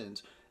our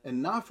sins,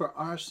 and not for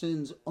our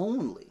sins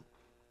only,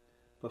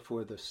 but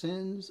for the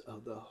sins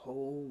of the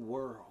whole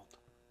world.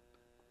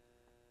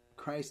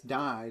 Christ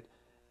died,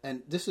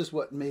 and this is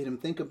what made him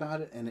think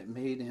about it, and it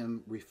made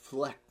him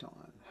reflect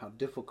on how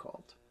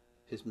difficult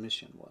his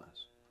mission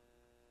was.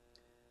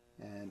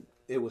 And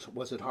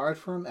was it hard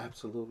for him?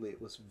 Absolutely.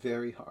 It was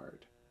very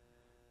hard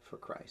for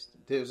Christ.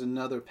 There's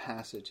another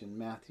passage in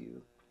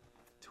Matthew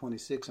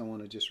 26. I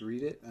want to just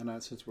read it,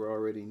 and since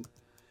you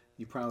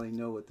probably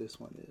know what this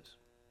one is.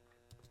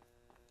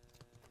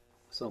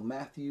 So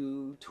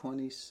Matthew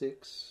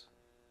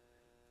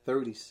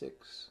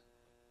 26:36.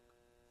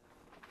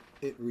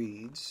 It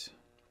reads,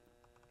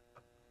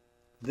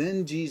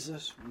 Then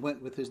Jesus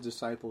went with his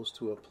disciples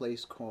to a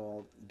place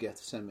called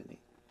Gethsemane,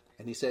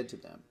 and he said to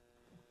them,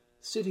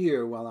 Sit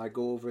here while I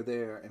go over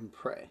there and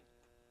pray.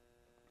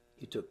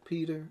 He took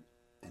Peter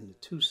and the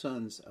 2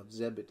 sons of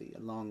Zebedee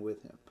along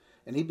with him,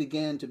 and he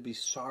began to be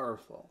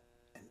sorrowful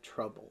and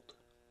troubled.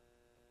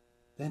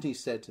 Then he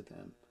said to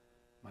them,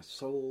 My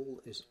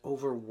soul is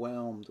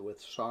overwhelmed with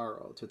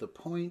sorrow to the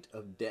point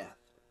of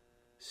death.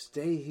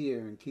 Stay here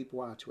and keep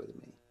watch with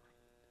me.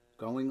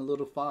 Going a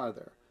little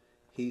farther,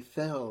 he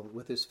fell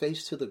with his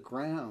face to the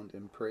ground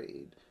and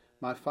prayed,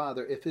 My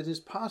Father, if it is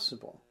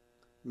possible,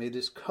 may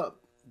this cup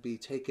be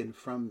taken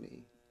from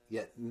me,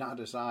 yet not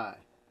as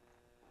I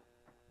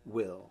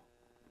will,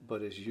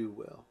 but as you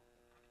will.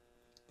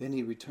 Then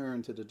he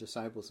returned to the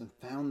disciples and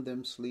found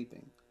them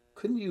sleeping.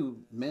 Couldn't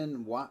you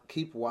men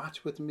keep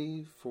watch with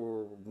me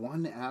for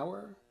 1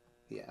 hour?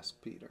 He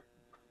asked Peter.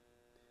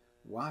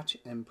 Watch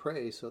and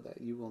pray so that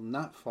you will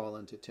not fall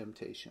into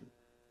temptation.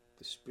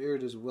 The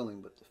spirit is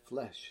willing, but the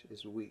flesh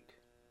is weak.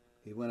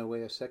 He went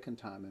away a second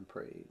time and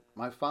prayed,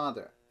 My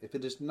Father, if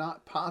it is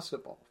not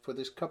possible for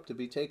this cup to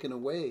be taken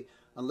away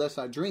unless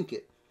I drink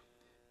it,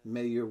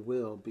 may your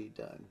will be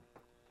done.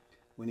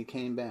 When he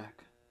came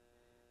back,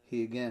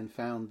 he again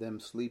found them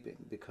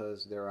sleeping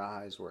because their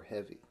eyes were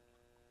heavy.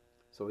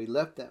 So he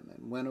left them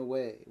and went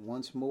away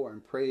once more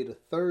and prayed a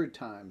third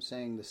time,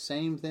 saying the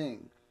same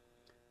thing.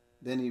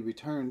 Then he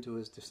returned to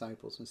his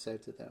disciples and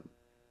said to them,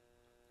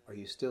 Are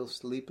you still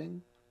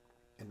sleeping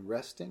and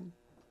resting?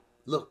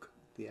 Look,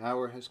 the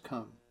hour has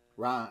come.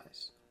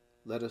 Rise,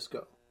 let us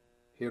go.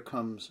 Here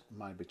comes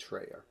my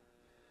betrayer.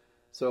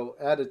 So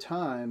at a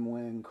time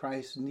when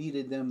Christ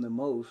needed them the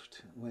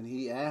most, when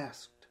he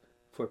asked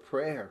for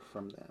prayer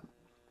from them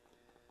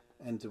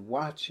and to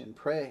watch and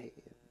pray,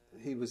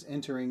 he was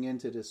entering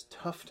into this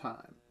tough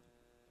time.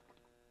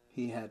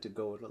 He had to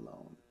go it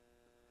alone.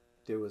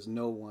 There was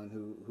no one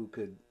who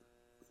could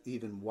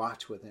even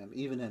watch with him,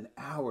 even an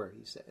hour,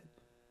 he said.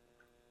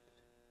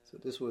 So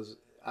this was,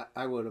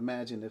 I would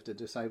imagine if the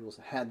disciples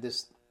had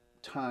this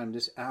time,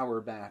 this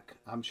hour back,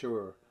 I'm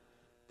sure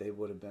they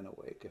would have been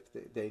awake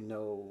if they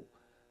know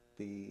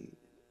the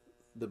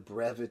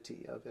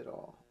brevity of it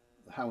all,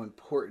 how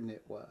important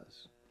it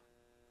was.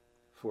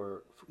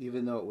 For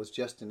even though it was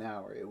just an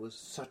hour, it was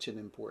such an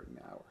important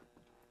hour.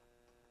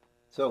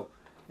 So,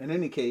 in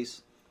any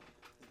case,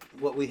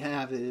 what we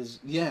have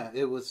is,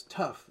 it was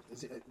tough.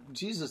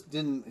 Jesus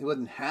he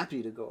wasn't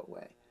happy to go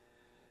away.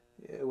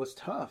 It was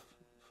tough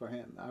for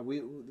him.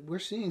 We're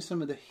seeing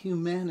some of the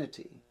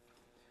humanity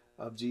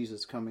of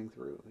Jesus coming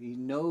through. He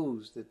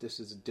knows that this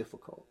is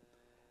difficult.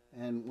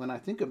 And when I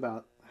think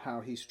about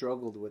how he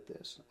struggled with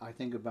this, I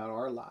think about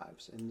our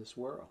lives in this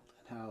world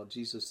and how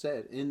Jesus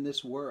said, in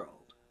this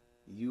world,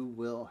 you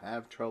will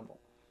have trouble.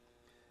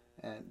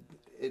 And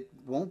it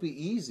won't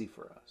be easy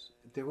for us.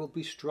 There will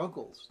be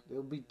struggles. There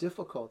will be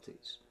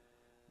difficulties.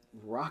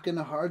 Rock in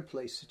a hard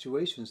place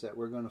situations that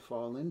we're going to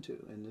fall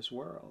into in this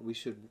world.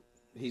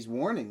 He's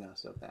warning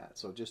us of that.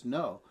 So just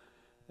know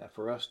that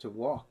for us to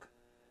walk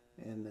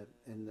in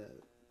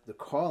the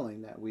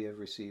calling that we have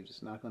received,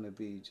 it's not going to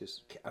be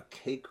just a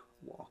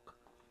cakewalk.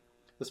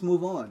 Let's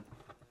move on.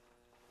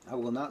 I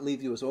will not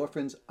leave you as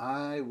orphans.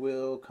 I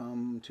will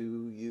come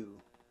to you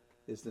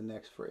is the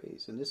next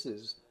phrase. And this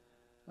is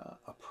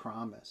a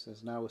promise.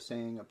 As I was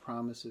saying, a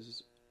promise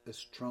is as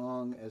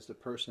strong as the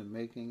person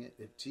making it.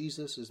 If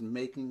Jesus is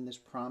making this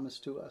promise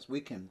to us,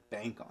 we can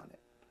bank on it.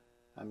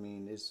 I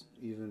mean, it's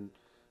even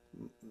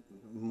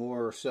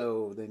more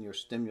so than your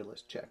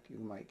stimulus check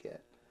you might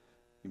get.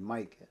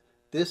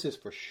 This is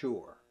for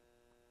sure.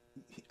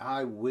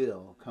 I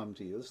will come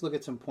to you. Let's look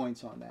at some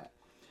points on that.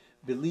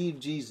 Believe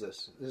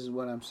Jesus. This is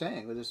what I'm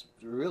saying. Just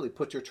really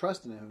put your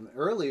trust in him.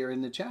 Earlier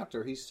in the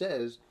chapter, he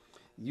says,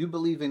 you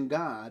believe in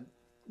God,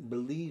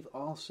 believe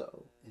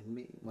also in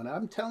me. When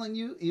I'm telling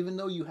you, even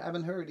though you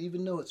haven't heard,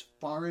 even though it's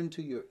foreign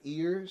to your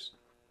ears,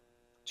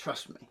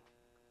 trust me.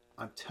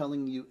 I'm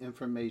telling you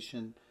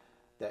information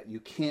that you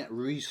can't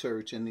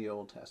research in the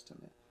Old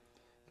Testament.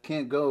 You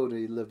can't go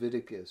to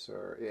Leviticus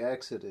or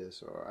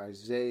Exodus or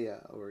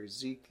Isaiah or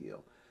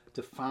Ezekiel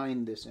to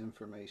find this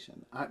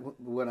information.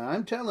 What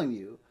I'm telling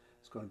you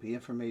is going to be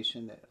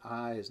information that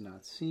eye has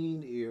not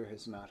seen, ear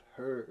has not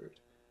heard,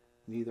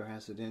 neither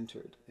has it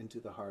entered into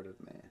the heart of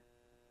man.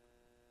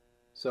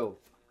 So,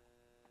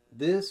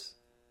 this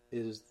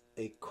is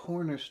a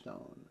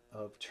cornerstone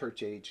of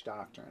church age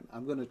doctrine.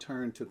 I'm going to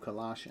turn to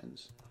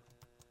Colossians.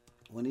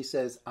 When he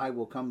says, I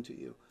will come to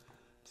you.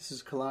 This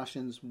is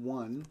Colossians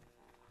 1.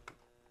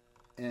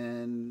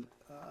 And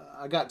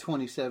I got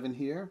 27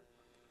 here,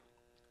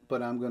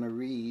 but I'm going to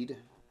read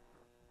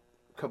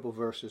a couple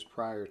verses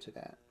prior to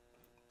that.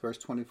 Verse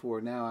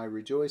 24, now I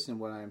rejoice in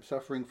what I am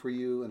suffering for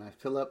you, and I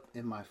fill up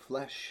in my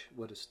flesh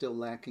what is still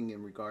lacking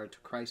in regard to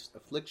Christ's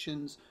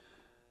afflictions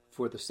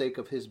for the sake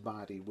of his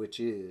body, which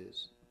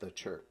is the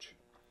church.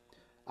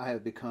 I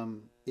have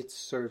become its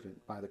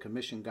servant by the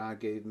commission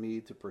God gave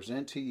me to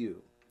present to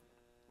you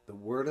the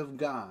Word of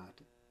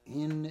God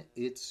in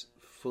its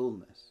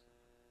fullness,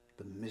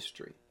 the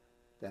mystery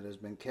that has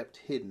been kept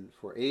hidden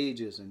for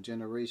ages and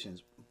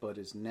generations, but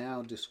is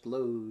now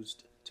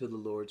disclosed to the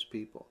Lord's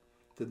people.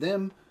 To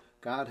them,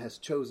 God has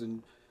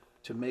chosen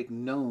to make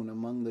known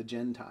among the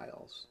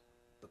Gentiles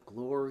the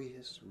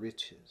glorious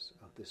riches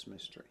of this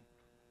mystery,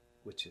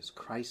 which is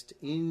Christ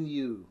in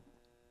you,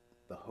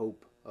 the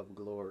hope of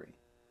glory.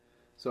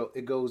 So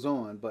it goes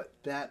on, but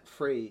that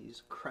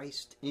phrase,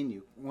 Christ in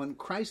you, when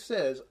Christ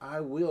says, I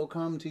will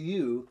come to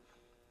you,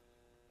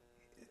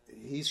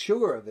 he's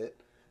sure of it.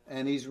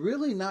 And he's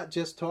really not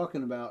just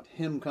talking about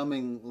him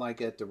coming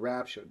like at the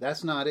rapture.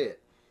 That's not it.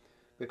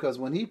 Because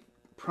when he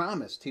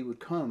promised he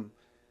would come,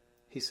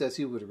 he says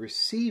he would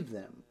receive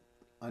them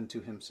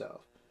unto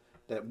himself.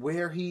 That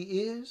where he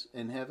is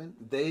in heaven,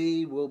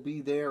 they will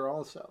be there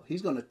also.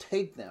 He's going to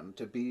take them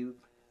to be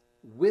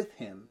with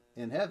him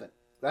in heaven.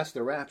 That's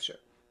the rapture.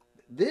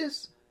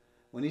 This,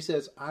 when he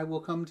says, I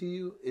will come to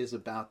you, is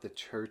about the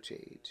church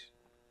age.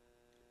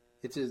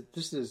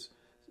 This is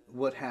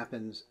what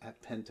happens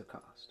at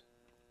Pentecost.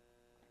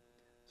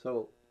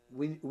 So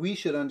we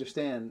should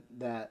understand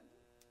that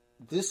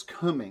this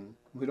coming,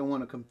 we don't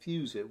want to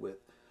confuse it with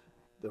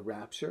the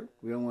rapture.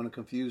 We don't want to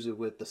confuse it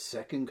with the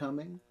second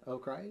coming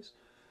of Christ.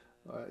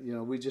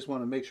 We just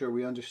want to make sure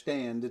we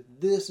understand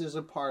that this is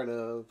a part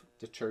of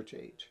the church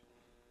age.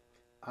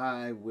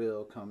 I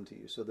will come to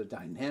you. So the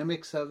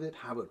dynamics of it,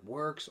 how it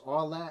works,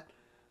 all that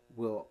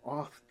will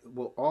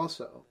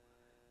also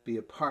be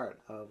a part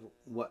of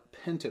what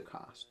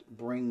Pentecost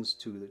brings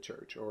to the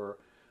church, or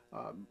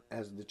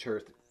as the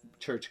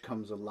church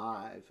comes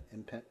alive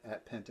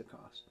at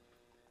Pentecost.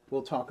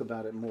 We'll talk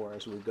about it more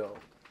as we go.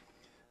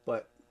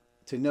 But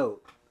to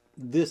note,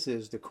 this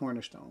is the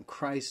cornerstone.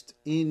 Christ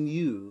in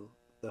you,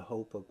 the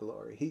hope of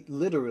glory.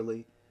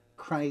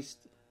 Christ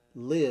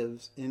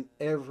lives in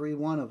every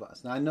one of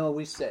us. Now, I know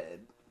we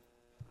said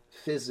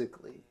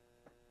physically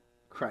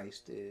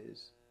Christ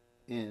is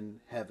in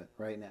heaven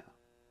right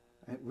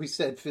now. We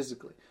said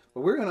physically.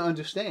 But we're going to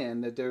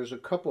understand that there's a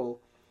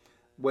couple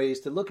ways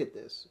to look at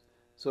this.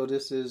 So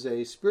this is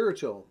a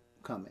spiritual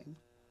coming,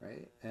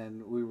 right?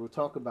 And we will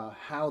talk about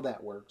how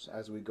that works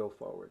as we go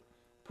forward.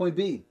 Point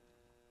B.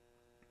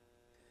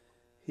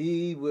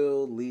 He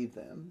will leave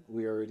them,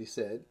 we already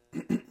said,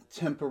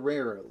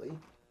 temporarily,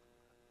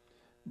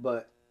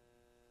 but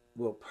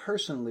will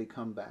personally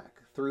come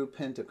back through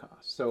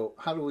Pentecost. So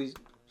how do we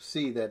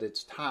see that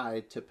it's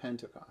tied to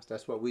Pentecost?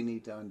 That's what we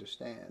need to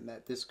understand,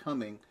 that this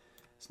coming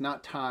is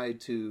not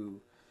tied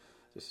to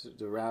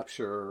the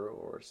rapture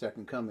or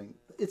second coming.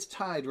 It's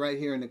tied right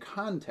here in the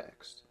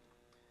context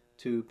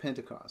to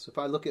Pentecost. If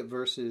I look at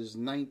verses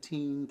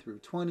 19 through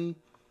 20,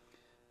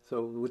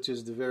 which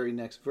is the very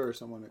next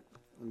verse,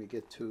 let me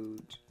get to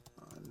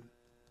John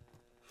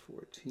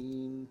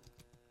 14.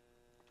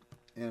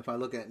 And if I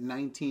look at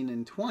 19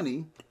 and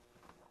 20,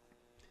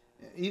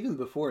 even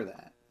before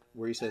that,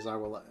 where he says,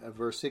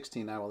 verse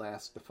 16, I will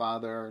ask the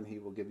Father, and he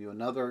will give you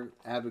another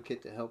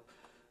advocate to help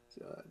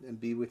and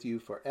be with you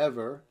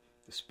forever.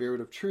 The Spirit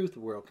of truth,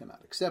 the world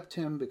cannot accept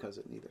him because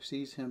it neither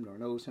sees him nor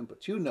knows him,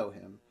 but you know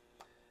him,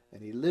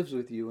 and he lives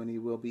with you, and he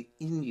will be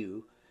in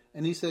you.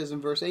 And he says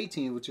in verse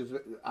 18, which is,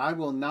 I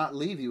will not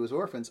leave you as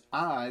orphans.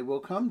 I will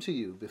come to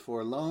you.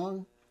 Before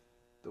long,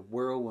 the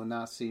world will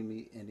not see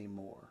me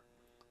anymore.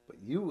 But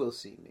you will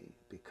see me.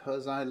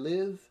 Because I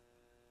live,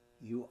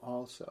 you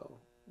also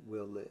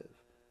will live.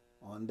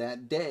 On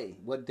that day,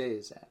 what day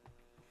is that?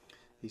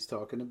 he's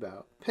talking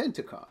about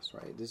Pentecost,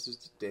 right? This is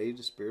the day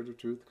the Spirit of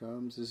truth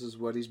comes. This is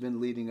what he's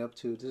been leading up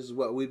to. This is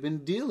what we've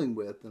been dealing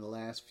with in the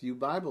last few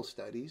Bible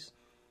studies.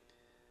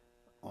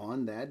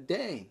 On that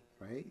day,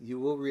 right, you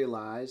will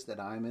realize that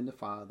I'm in the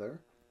Father,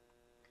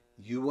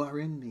 you are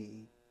in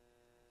me,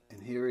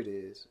 and here it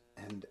is,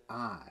 and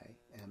I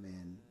am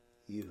in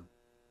you.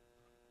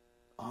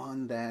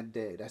 On that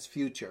day, that's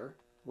future.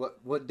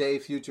 What day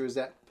future is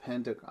that?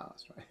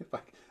 Pentecost,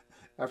 right?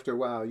 After a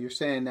while, you're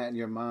saying that in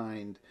your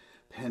mind,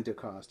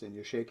 Pentecost, and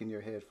you're shaking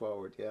your head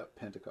forward. Yep,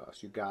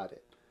 Pentecost, you got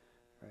it,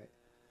 right?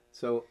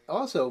 So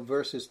also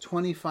verses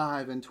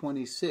 25 and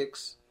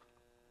 26,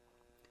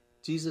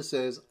 Jesus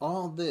says,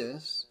 all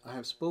this I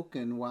have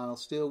spoken while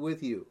still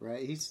with you,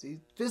 right? He's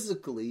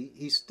physically,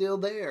 he's still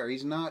there.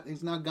 He's not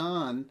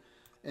gone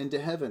into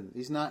heaven.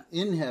 He's not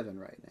in heaven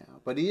right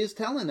now, but he is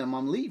telling them,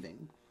 I'm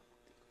leaving.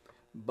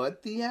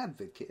 But the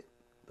advocate,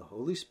 the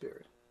Holy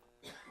Spirit,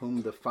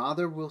 whom the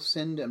Father will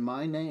send in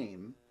my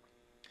name,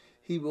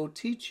 he will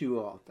teach you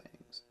all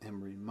things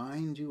and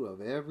remind you of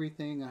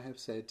everything I have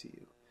said to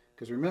you.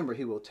 Because remember,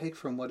 he will take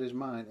from what is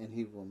mine and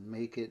he will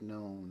make it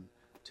known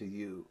to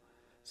you.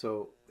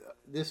 So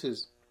this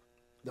is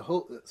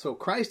so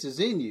Christ is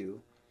in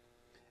you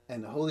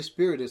and the Holy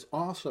Spirit is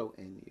also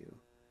in you,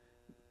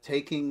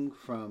 taking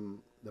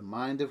from the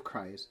mind of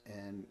Christ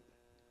and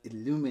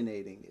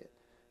illuminating it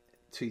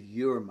to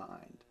your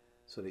mind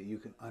so that you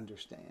can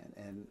understand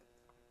and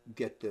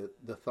get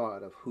the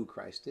thought of who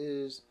Christ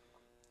is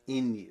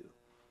in you.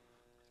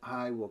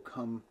 I will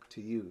come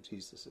to you,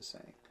 Jesus is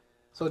saying.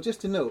 So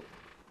just to note,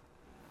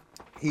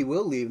 he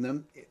will leave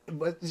them,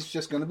 but it's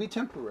just going to be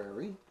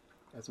temporary,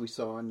 as we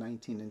saw in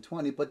 19 and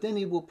 20. But then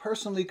he will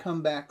personally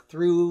come back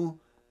through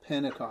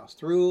Pentecost,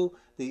 through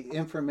the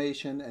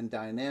information and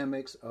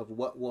dynamics of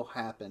what will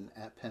happen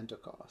at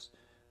Pentecost.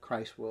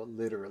 Christ will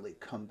literally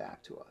come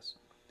back to us.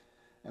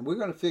 And we're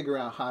going to figure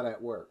out how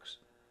that works.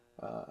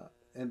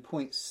 And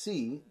point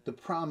C, the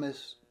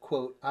promise,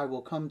 quote, I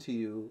will come to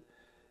you,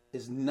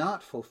 is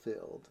not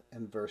fulfilled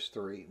in verse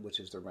 3, which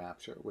is the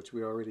rapture, which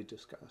we already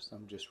discussed.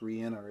 I'm just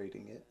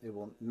reiterating it.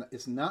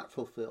 It's not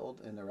fulfilled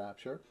in the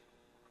rapture,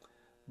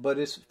 but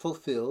it's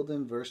fulfilled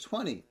in verse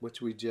 20,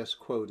 which we just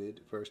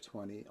quoted, verse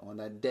 20. On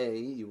that day,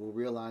 you will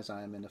realize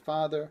I am in the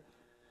Father,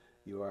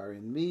 you are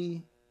in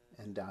me,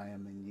 and I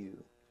am in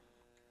you.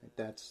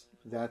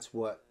 That's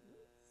what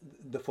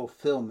the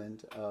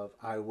fulfillment of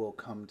I will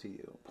come to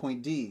you.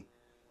 Point D,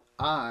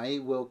 I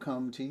will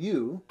come to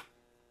you,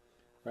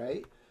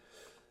 right?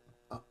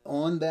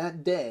 On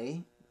that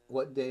day,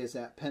 what day is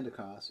that?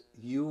 Pentecost,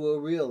 you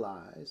will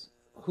realize,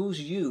 who's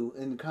you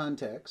in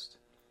context,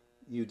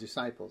 you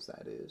disciples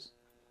that is,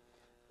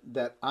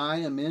 that I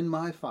am in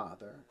my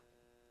Father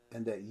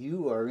and that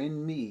you are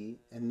in me,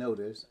 and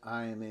notice,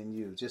 I am in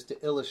you. Just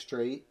to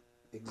illustrate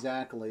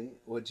exactly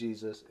what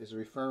Jesus is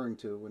referring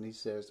to when he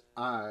says,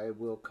 I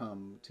will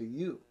come to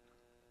you.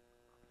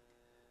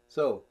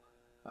 So,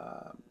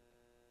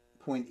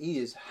 point E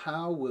is,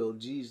 how will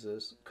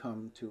Jesus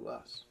come to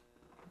us?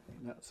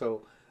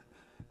 So,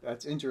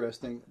 that's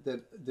interesting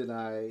that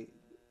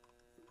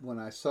when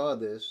I saw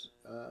this,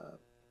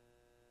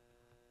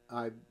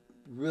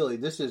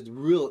 this is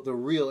the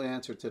real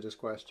answer to this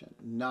question,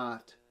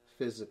 not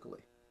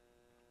physically.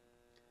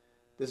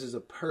 This is a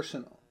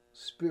personal,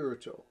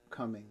 spiritual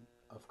coming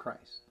of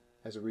Christ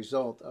as a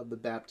result of the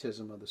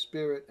baptism of the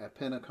Spirit at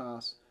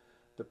Pentecost,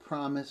 the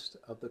promise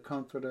of the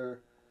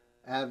Comforter,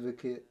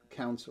 Advocate,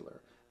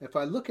 Counselor. If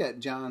I look at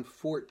John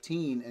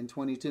 14 and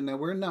 22, now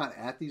we're not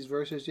at these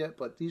verses yet,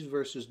 but these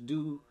verses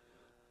do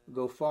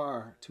go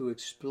far to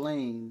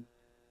explain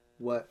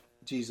what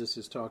Jesus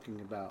is talking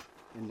about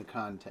in the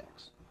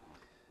context.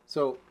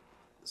 So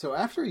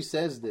after he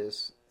says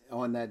this,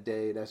 on that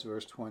day, that's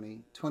verse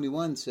 20,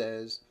 21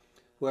 says,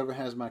 whoever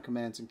has my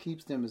commands and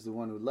keeps them is the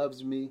one who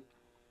loves me.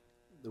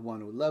 The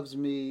one who loves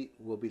me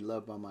will be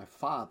loved by my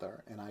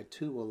Father, and I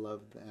too will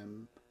love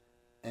them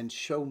and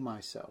show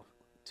myself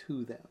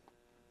to them.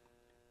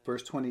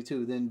 Verse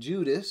 22, then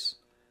Judas,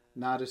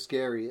 not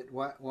Iscariot.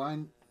 Why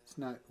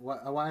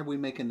are we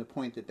making the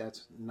point that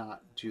that's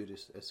not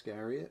Judas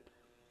Iscariot?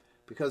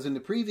 Because in the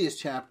previous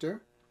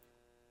chapter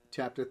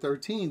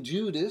 13,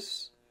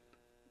 Judas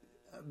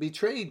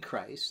betrayed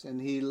Christ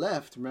and he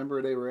left.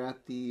 Remember, they were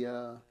at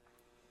the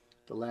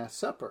Last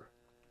Supper.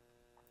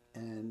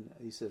 And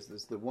he says,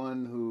 this the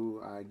one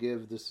who I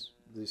give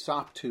the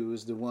sop to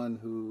is the one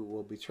who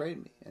will betray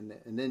me. And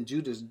then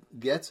Judas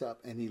gets up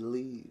and he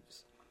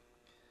leaves.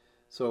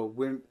 So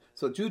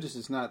Judas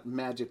is not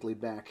magically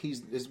back.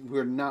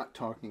 We're not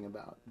talking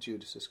about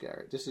Judas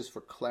Iscariot. This is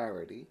for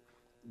clarity.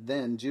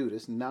 Then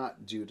Judas,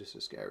 not Judas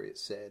Iscariot,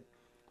 said,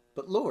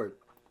 but Lord,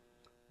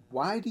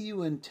 why do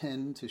you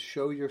intend to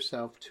show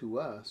yourself to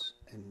us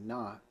and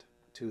not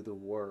to the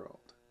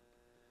world?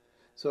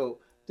 So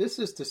this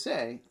is to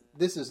say,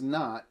 this is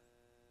not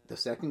the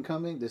second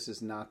coming. This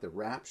is not the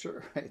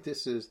rapture, right?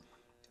 This is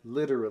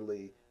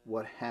literally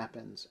what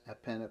happens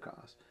at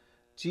Pentecost.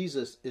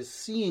 Jesus is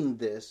seeing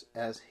this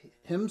as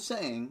him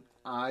saying,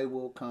 I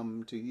will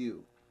come to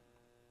you.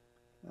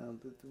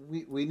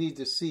 We need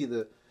to see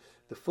the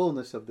the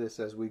fullness of this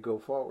as we go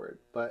forward.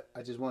 But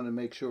I just want to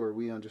make sure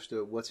we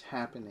understood what's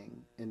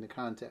happening in the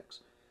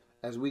context.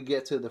 As we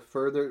get to the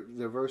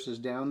verses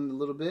down a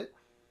little bit,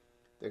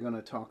 they're going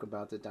to talk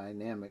about the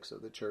dynamics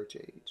of the church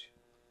age.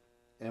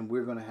 And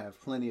we're going to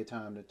have plenty of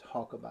time to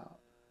talk about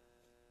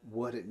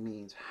what it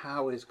means.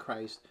 How is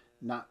Christ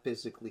not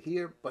physically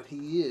here, but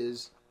he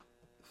is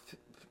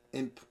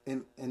in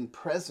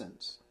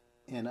presence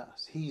in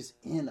us. He's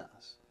in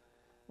us.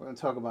 We're going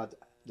to talk about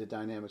the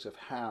dynamics of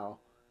how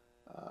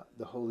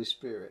the Holy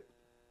Spirit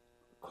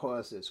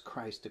causes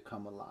Christ to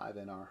come alive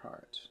in our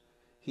hearts.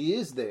 He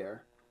is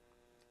there,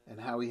 and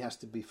how he has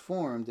to be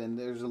formed. And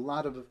there's a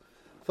lot of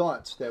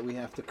thoughts that we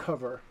have to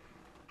cover,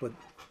 but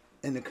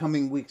in the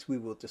coming weeks we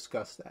will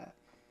discuss that.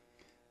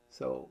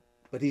 So,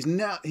 but he's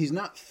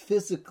not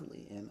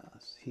physically in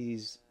us.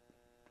 He's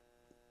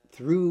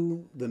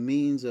through the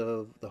means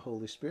of the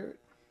Holy Spirit,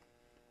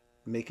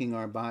 making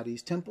our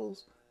bodies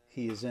temples.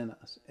 He is in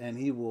us, and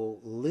he will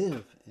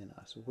live in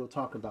us. We'll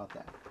talk about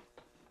that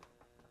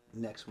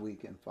next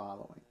week and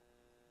following.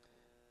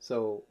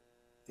 So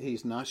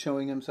he's not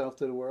showing himself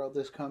to the world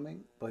this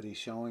coming, but he's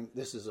showing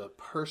this is a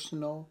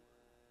personal,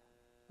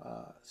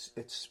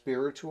 it's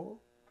spiritual,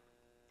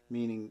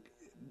 meaning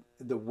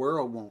the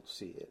world won't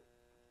see it,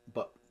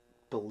 but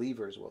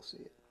believers will see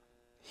it.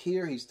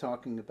 Here he's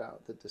talking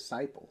about the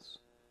disciples,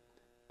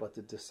 but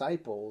the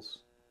disciples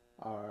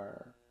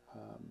are,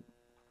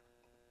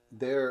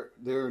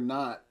 they're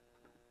not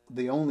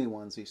the only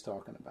ones he's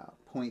talking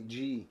about. Point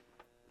G,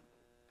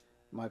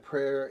 my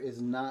prayer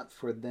is not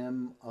for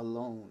them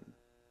alone.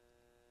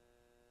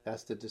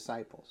 That's the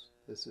disciples.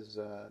 This is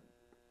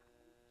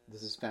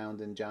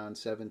found in John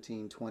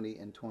 17:20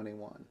 and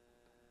 21.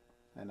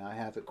 And I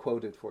have it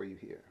quoted for you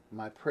here.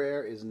 My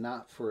prayer is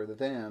not for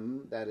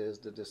them, that is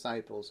the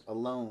disciples,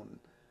 alone.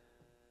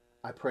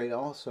 I pray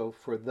also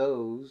for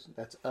those,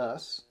 that's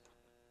us,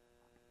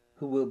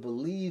 who will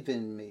believe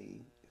in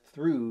me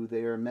through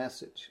their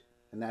message.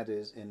 And that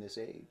is in this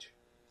age.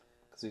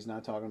 Because he's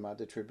not talking about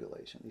the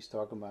tribulation. He's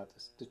talking about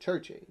the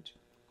church age.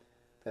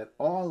 That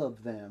all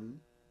of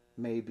them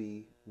may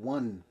be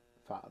one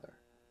Father,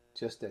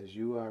 just as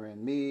you are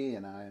in me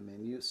and I am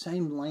in you.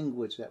 Same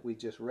language that we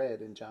just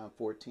read in John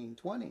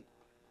 14:20.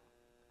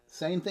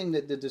 Same thing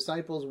that the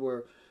disciples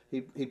were,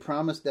 he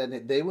promised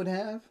that they would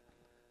have.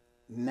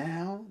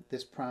 Now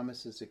this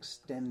promise is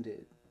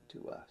extended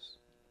to us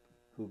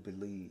who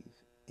believe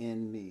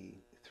in me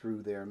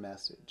through their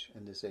message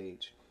in this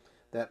age.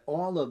 That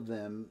all of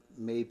them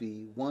may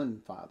be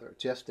one Father,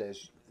 just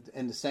as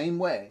in the same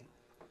way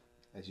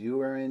as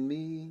you are in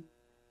me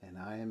and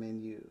I am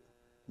in you.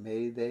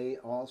 May they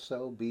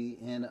also be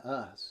in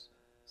us,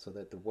 so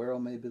that the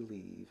world may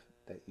believe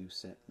that you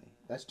sent me.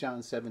 That's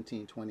John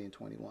 17:20 and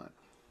 21.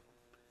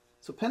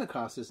 So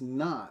Pentecost is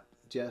not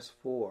just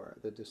for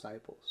the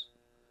disciples.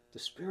 The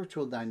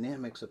spiritual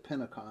dynamics of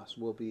Pentecost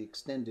will be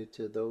extended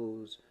to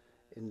those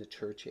in the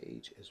church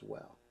age as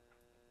well.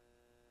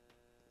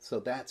 So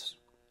that's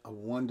a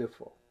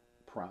wonderful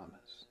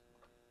promise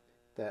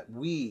that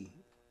we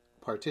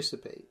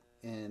participate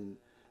in.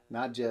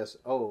 Not just,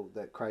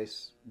 that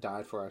Christ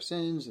died for our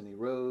sins and he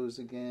rose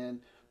again.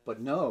 But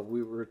no,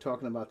 we were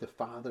talking about the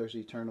Father's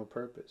eternal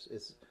purpose.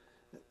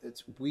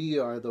 It's we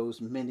are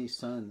those many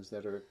sons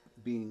that are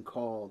being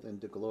called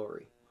into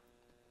glory.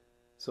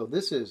 So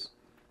this is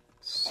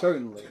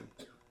certainly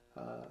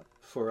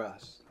for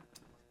us.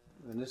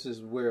 And this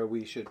is where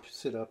we should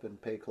sit up and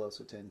pay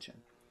close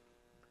attention.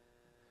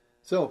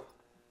 So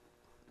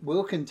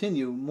we'll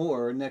continue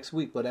more next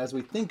week. But as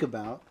we think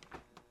about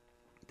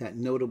that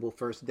notable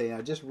first day,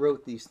 I just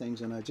wrote these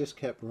things and I just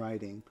kept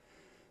writing.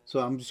 So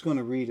I'm just going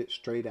to read it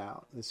straight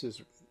out. This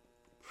is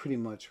pretty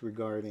much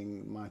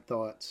regarding my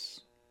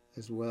thoughts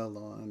as well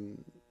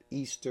on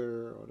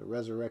Easter or the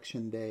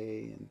Resurrection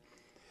Day. And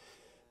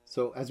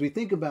so as we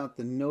think about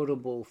the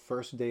notable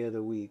first day of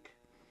the week,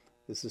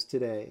 this is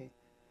today,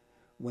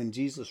 when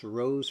Jesus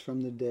rose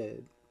from the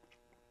dead,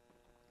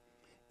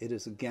 it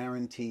is a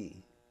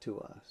guarantee to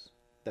us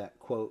that,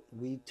 quote,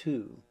 we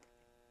too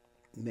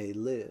may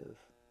live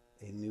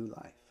a new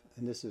life.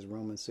 And this is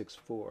Romans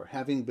 6:4.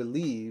 Having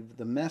believed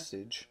the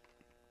message,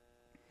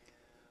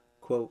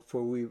 quote,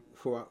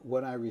 for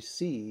what I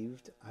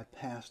received, I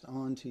passed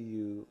on to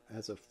you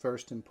as of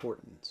first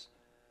importance,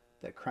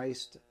 that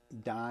Christ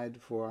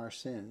died for our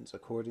sins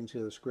according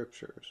to the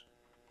Scriptures,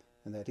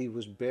 and that he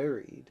was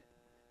buried,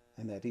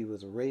 and that he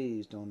was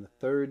raised on the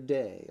third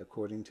day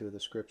according to the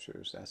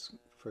Scriptures. That's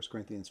 1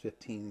 Corinthians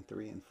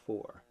 15:3 and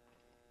 4.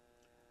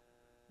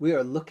 We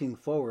are looking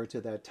forward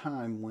to that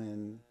time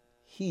when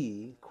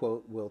he,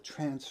 quote, will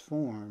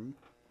transform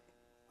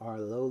our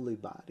lowly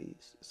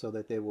bodies so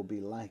that they will be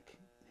like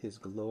his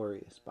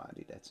glorious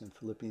body. That's in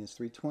Philippians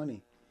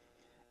 3:20.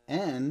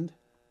 And,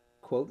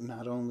 quote,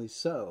 not only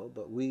so,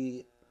 but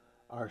we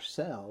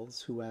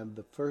ourselves who have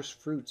the first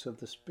fruits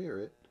of the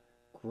Spirit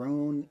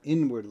groan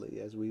inwardly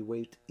as we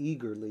wait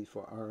eagerly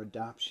for our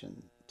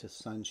adoption to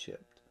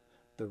sonship,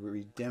 the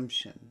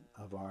redemption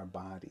of our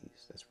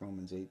bodies. That's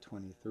Romans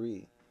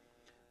 8:23.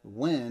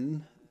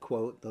 When,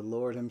 quote, the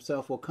Lord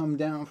himself will come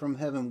down from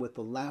heaven with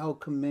a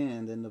loud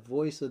command and the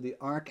voice of the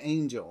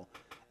archangel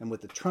and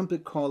with the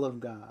trumpet call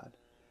of God.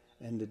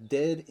 And the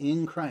dead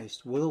in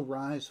Christ will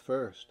rise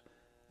first.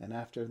 And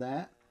after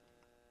that,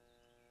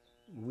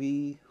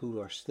 we who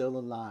are still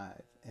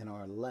alive and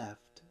are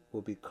left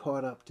will be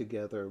caught up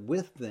together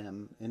with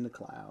them in the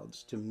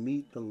clouds to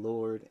meet the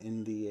Lord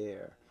in the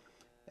air.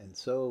 And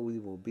so we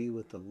will be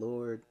with the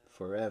Lord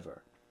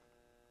forever.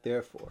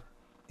 Therefore,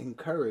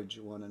 encourage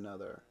one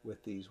another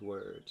with these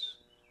words.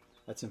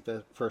 That's in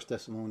 1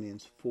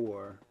 Thessalonians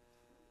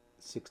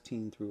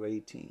 4:16 through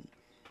 18.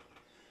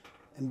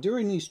 And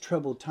during these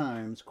troubled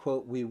times,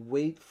 quote, we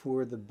wait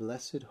for the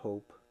blessed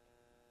hope,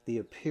 the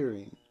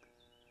appearing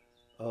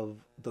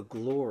of the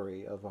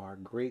glory of our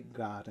great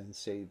God and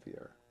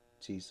Savior,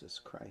 Jesus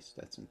Christ.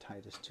 That's in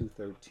Titus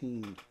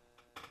 2:13.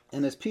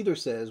 And as Peter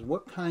says,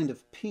 what kind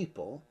of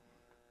people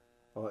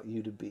ought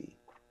you to be?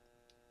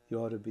 You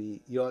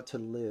ought to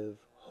live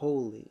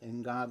holy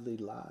and godly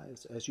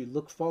lives as you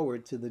look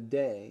forward to the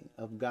day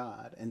of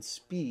God and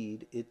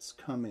speed its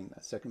coming.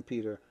 That's 2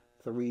 Peter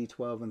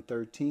 3:12 and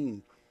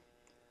 13.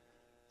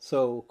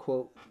 So,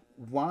 quote,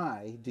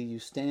 why do you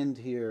stand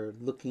here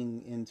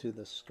looking into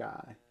the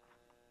sky?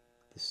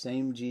 The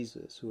same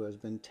Jesus who has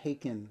been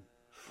taken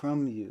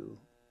from you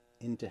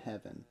into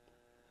heaven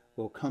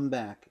will come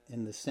back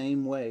in the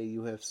same way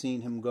you have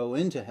seen him go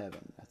into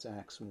heaven. That's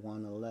Acts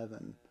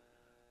 1:11.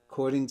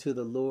 According to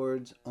the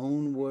Lord's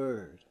own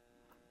word.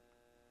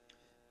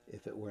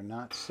 If it were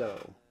not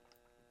so,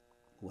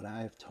 would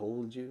I have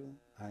told you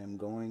I am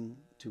going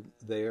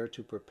there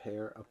to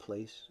prepare a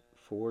place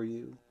for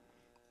you?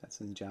 That's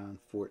in John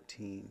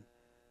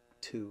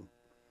 14:2.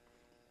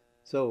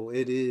 So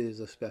it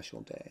is a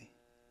special day.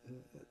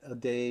 A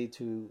day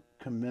to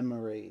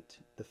commemorate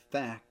the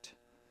fact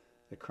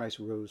that Christ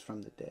rose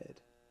from the dead.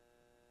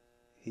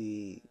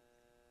 He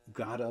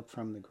got up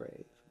from the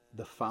grave.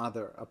 The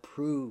Father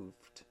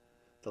approved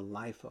the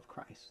life of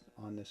Christ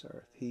on this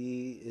earth.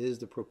 He is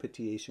the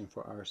propitiation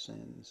for our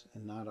sins,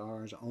 and not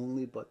ours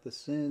only, but the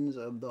sins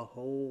of the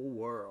whole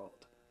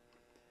world.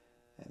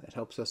 And it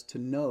helps us to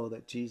know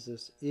that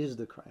Jesus is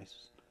the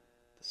Christ,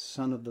 the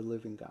Son of the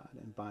living God.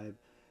 And by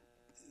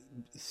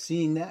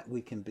seeing that,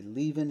 we can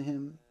believe in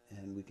him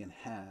and we can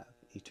have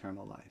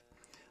eternal life.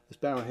 Let's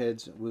bow our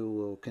heads. We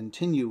will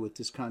continue with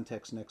this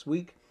context next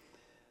week.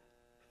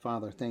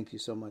 Father, thank you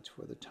so much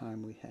for the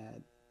time we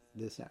had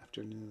this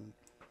afternoon,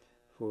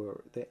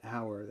 for the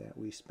hour that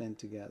we spent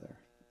together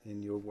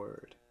in your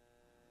word.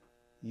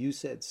 You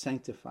said,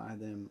 sanctify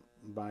them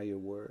by your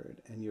word,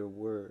 and your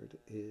word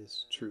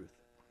is truth.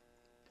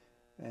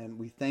 And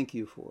we thank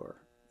you for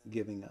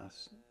giving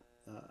us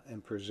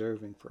and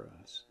preserving for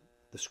us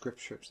the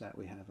scriptures that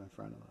we have in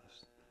front of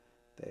us.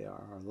 They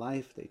are our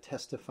life. They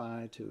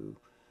testify to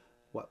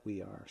what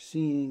we are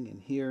seeing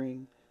and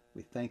hearing.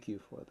 We thank you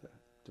for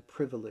the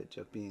privilege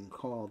of being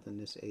called in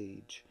this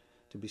age,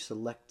 to be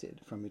selected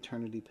from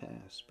eternity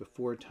past,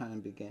 before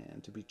time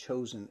began, to be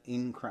chosen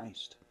in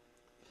Christ.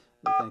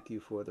 We thank you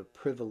for the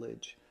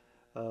privilege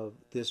of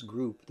this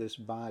group, this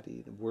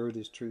body, the Word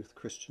is Truth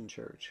Christian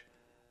Church.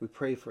 We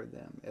pray for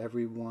them,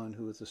 everyone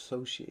who is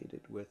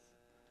associated with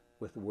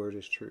the Word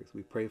is Truth.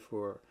 We pray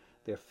for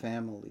their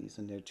families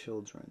and their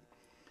children.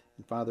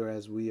 And Father,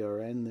 as we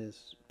are in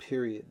this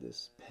period,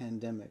 this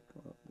pandemic,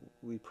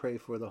 we pray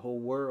for the whole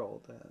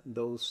world,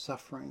 those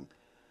suffering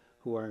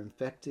who are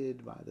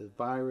infected by the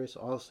virus,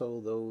 also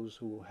those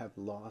who have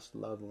lost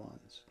loved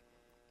ones.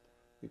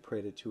 We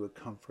pray that you would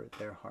comfort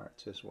their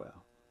hearts as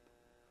well.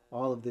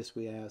 All of this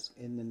we ask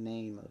in the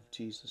name of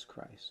Jesus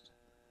Christ,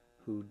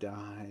 who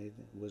died,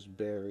 was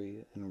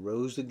buried, and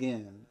rose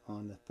again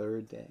on the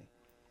third day.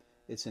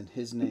 It's in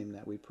his name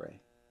that we pray.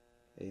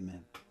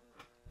 Amen.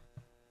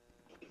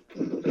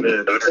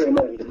 Amen.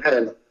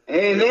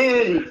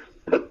 Amen.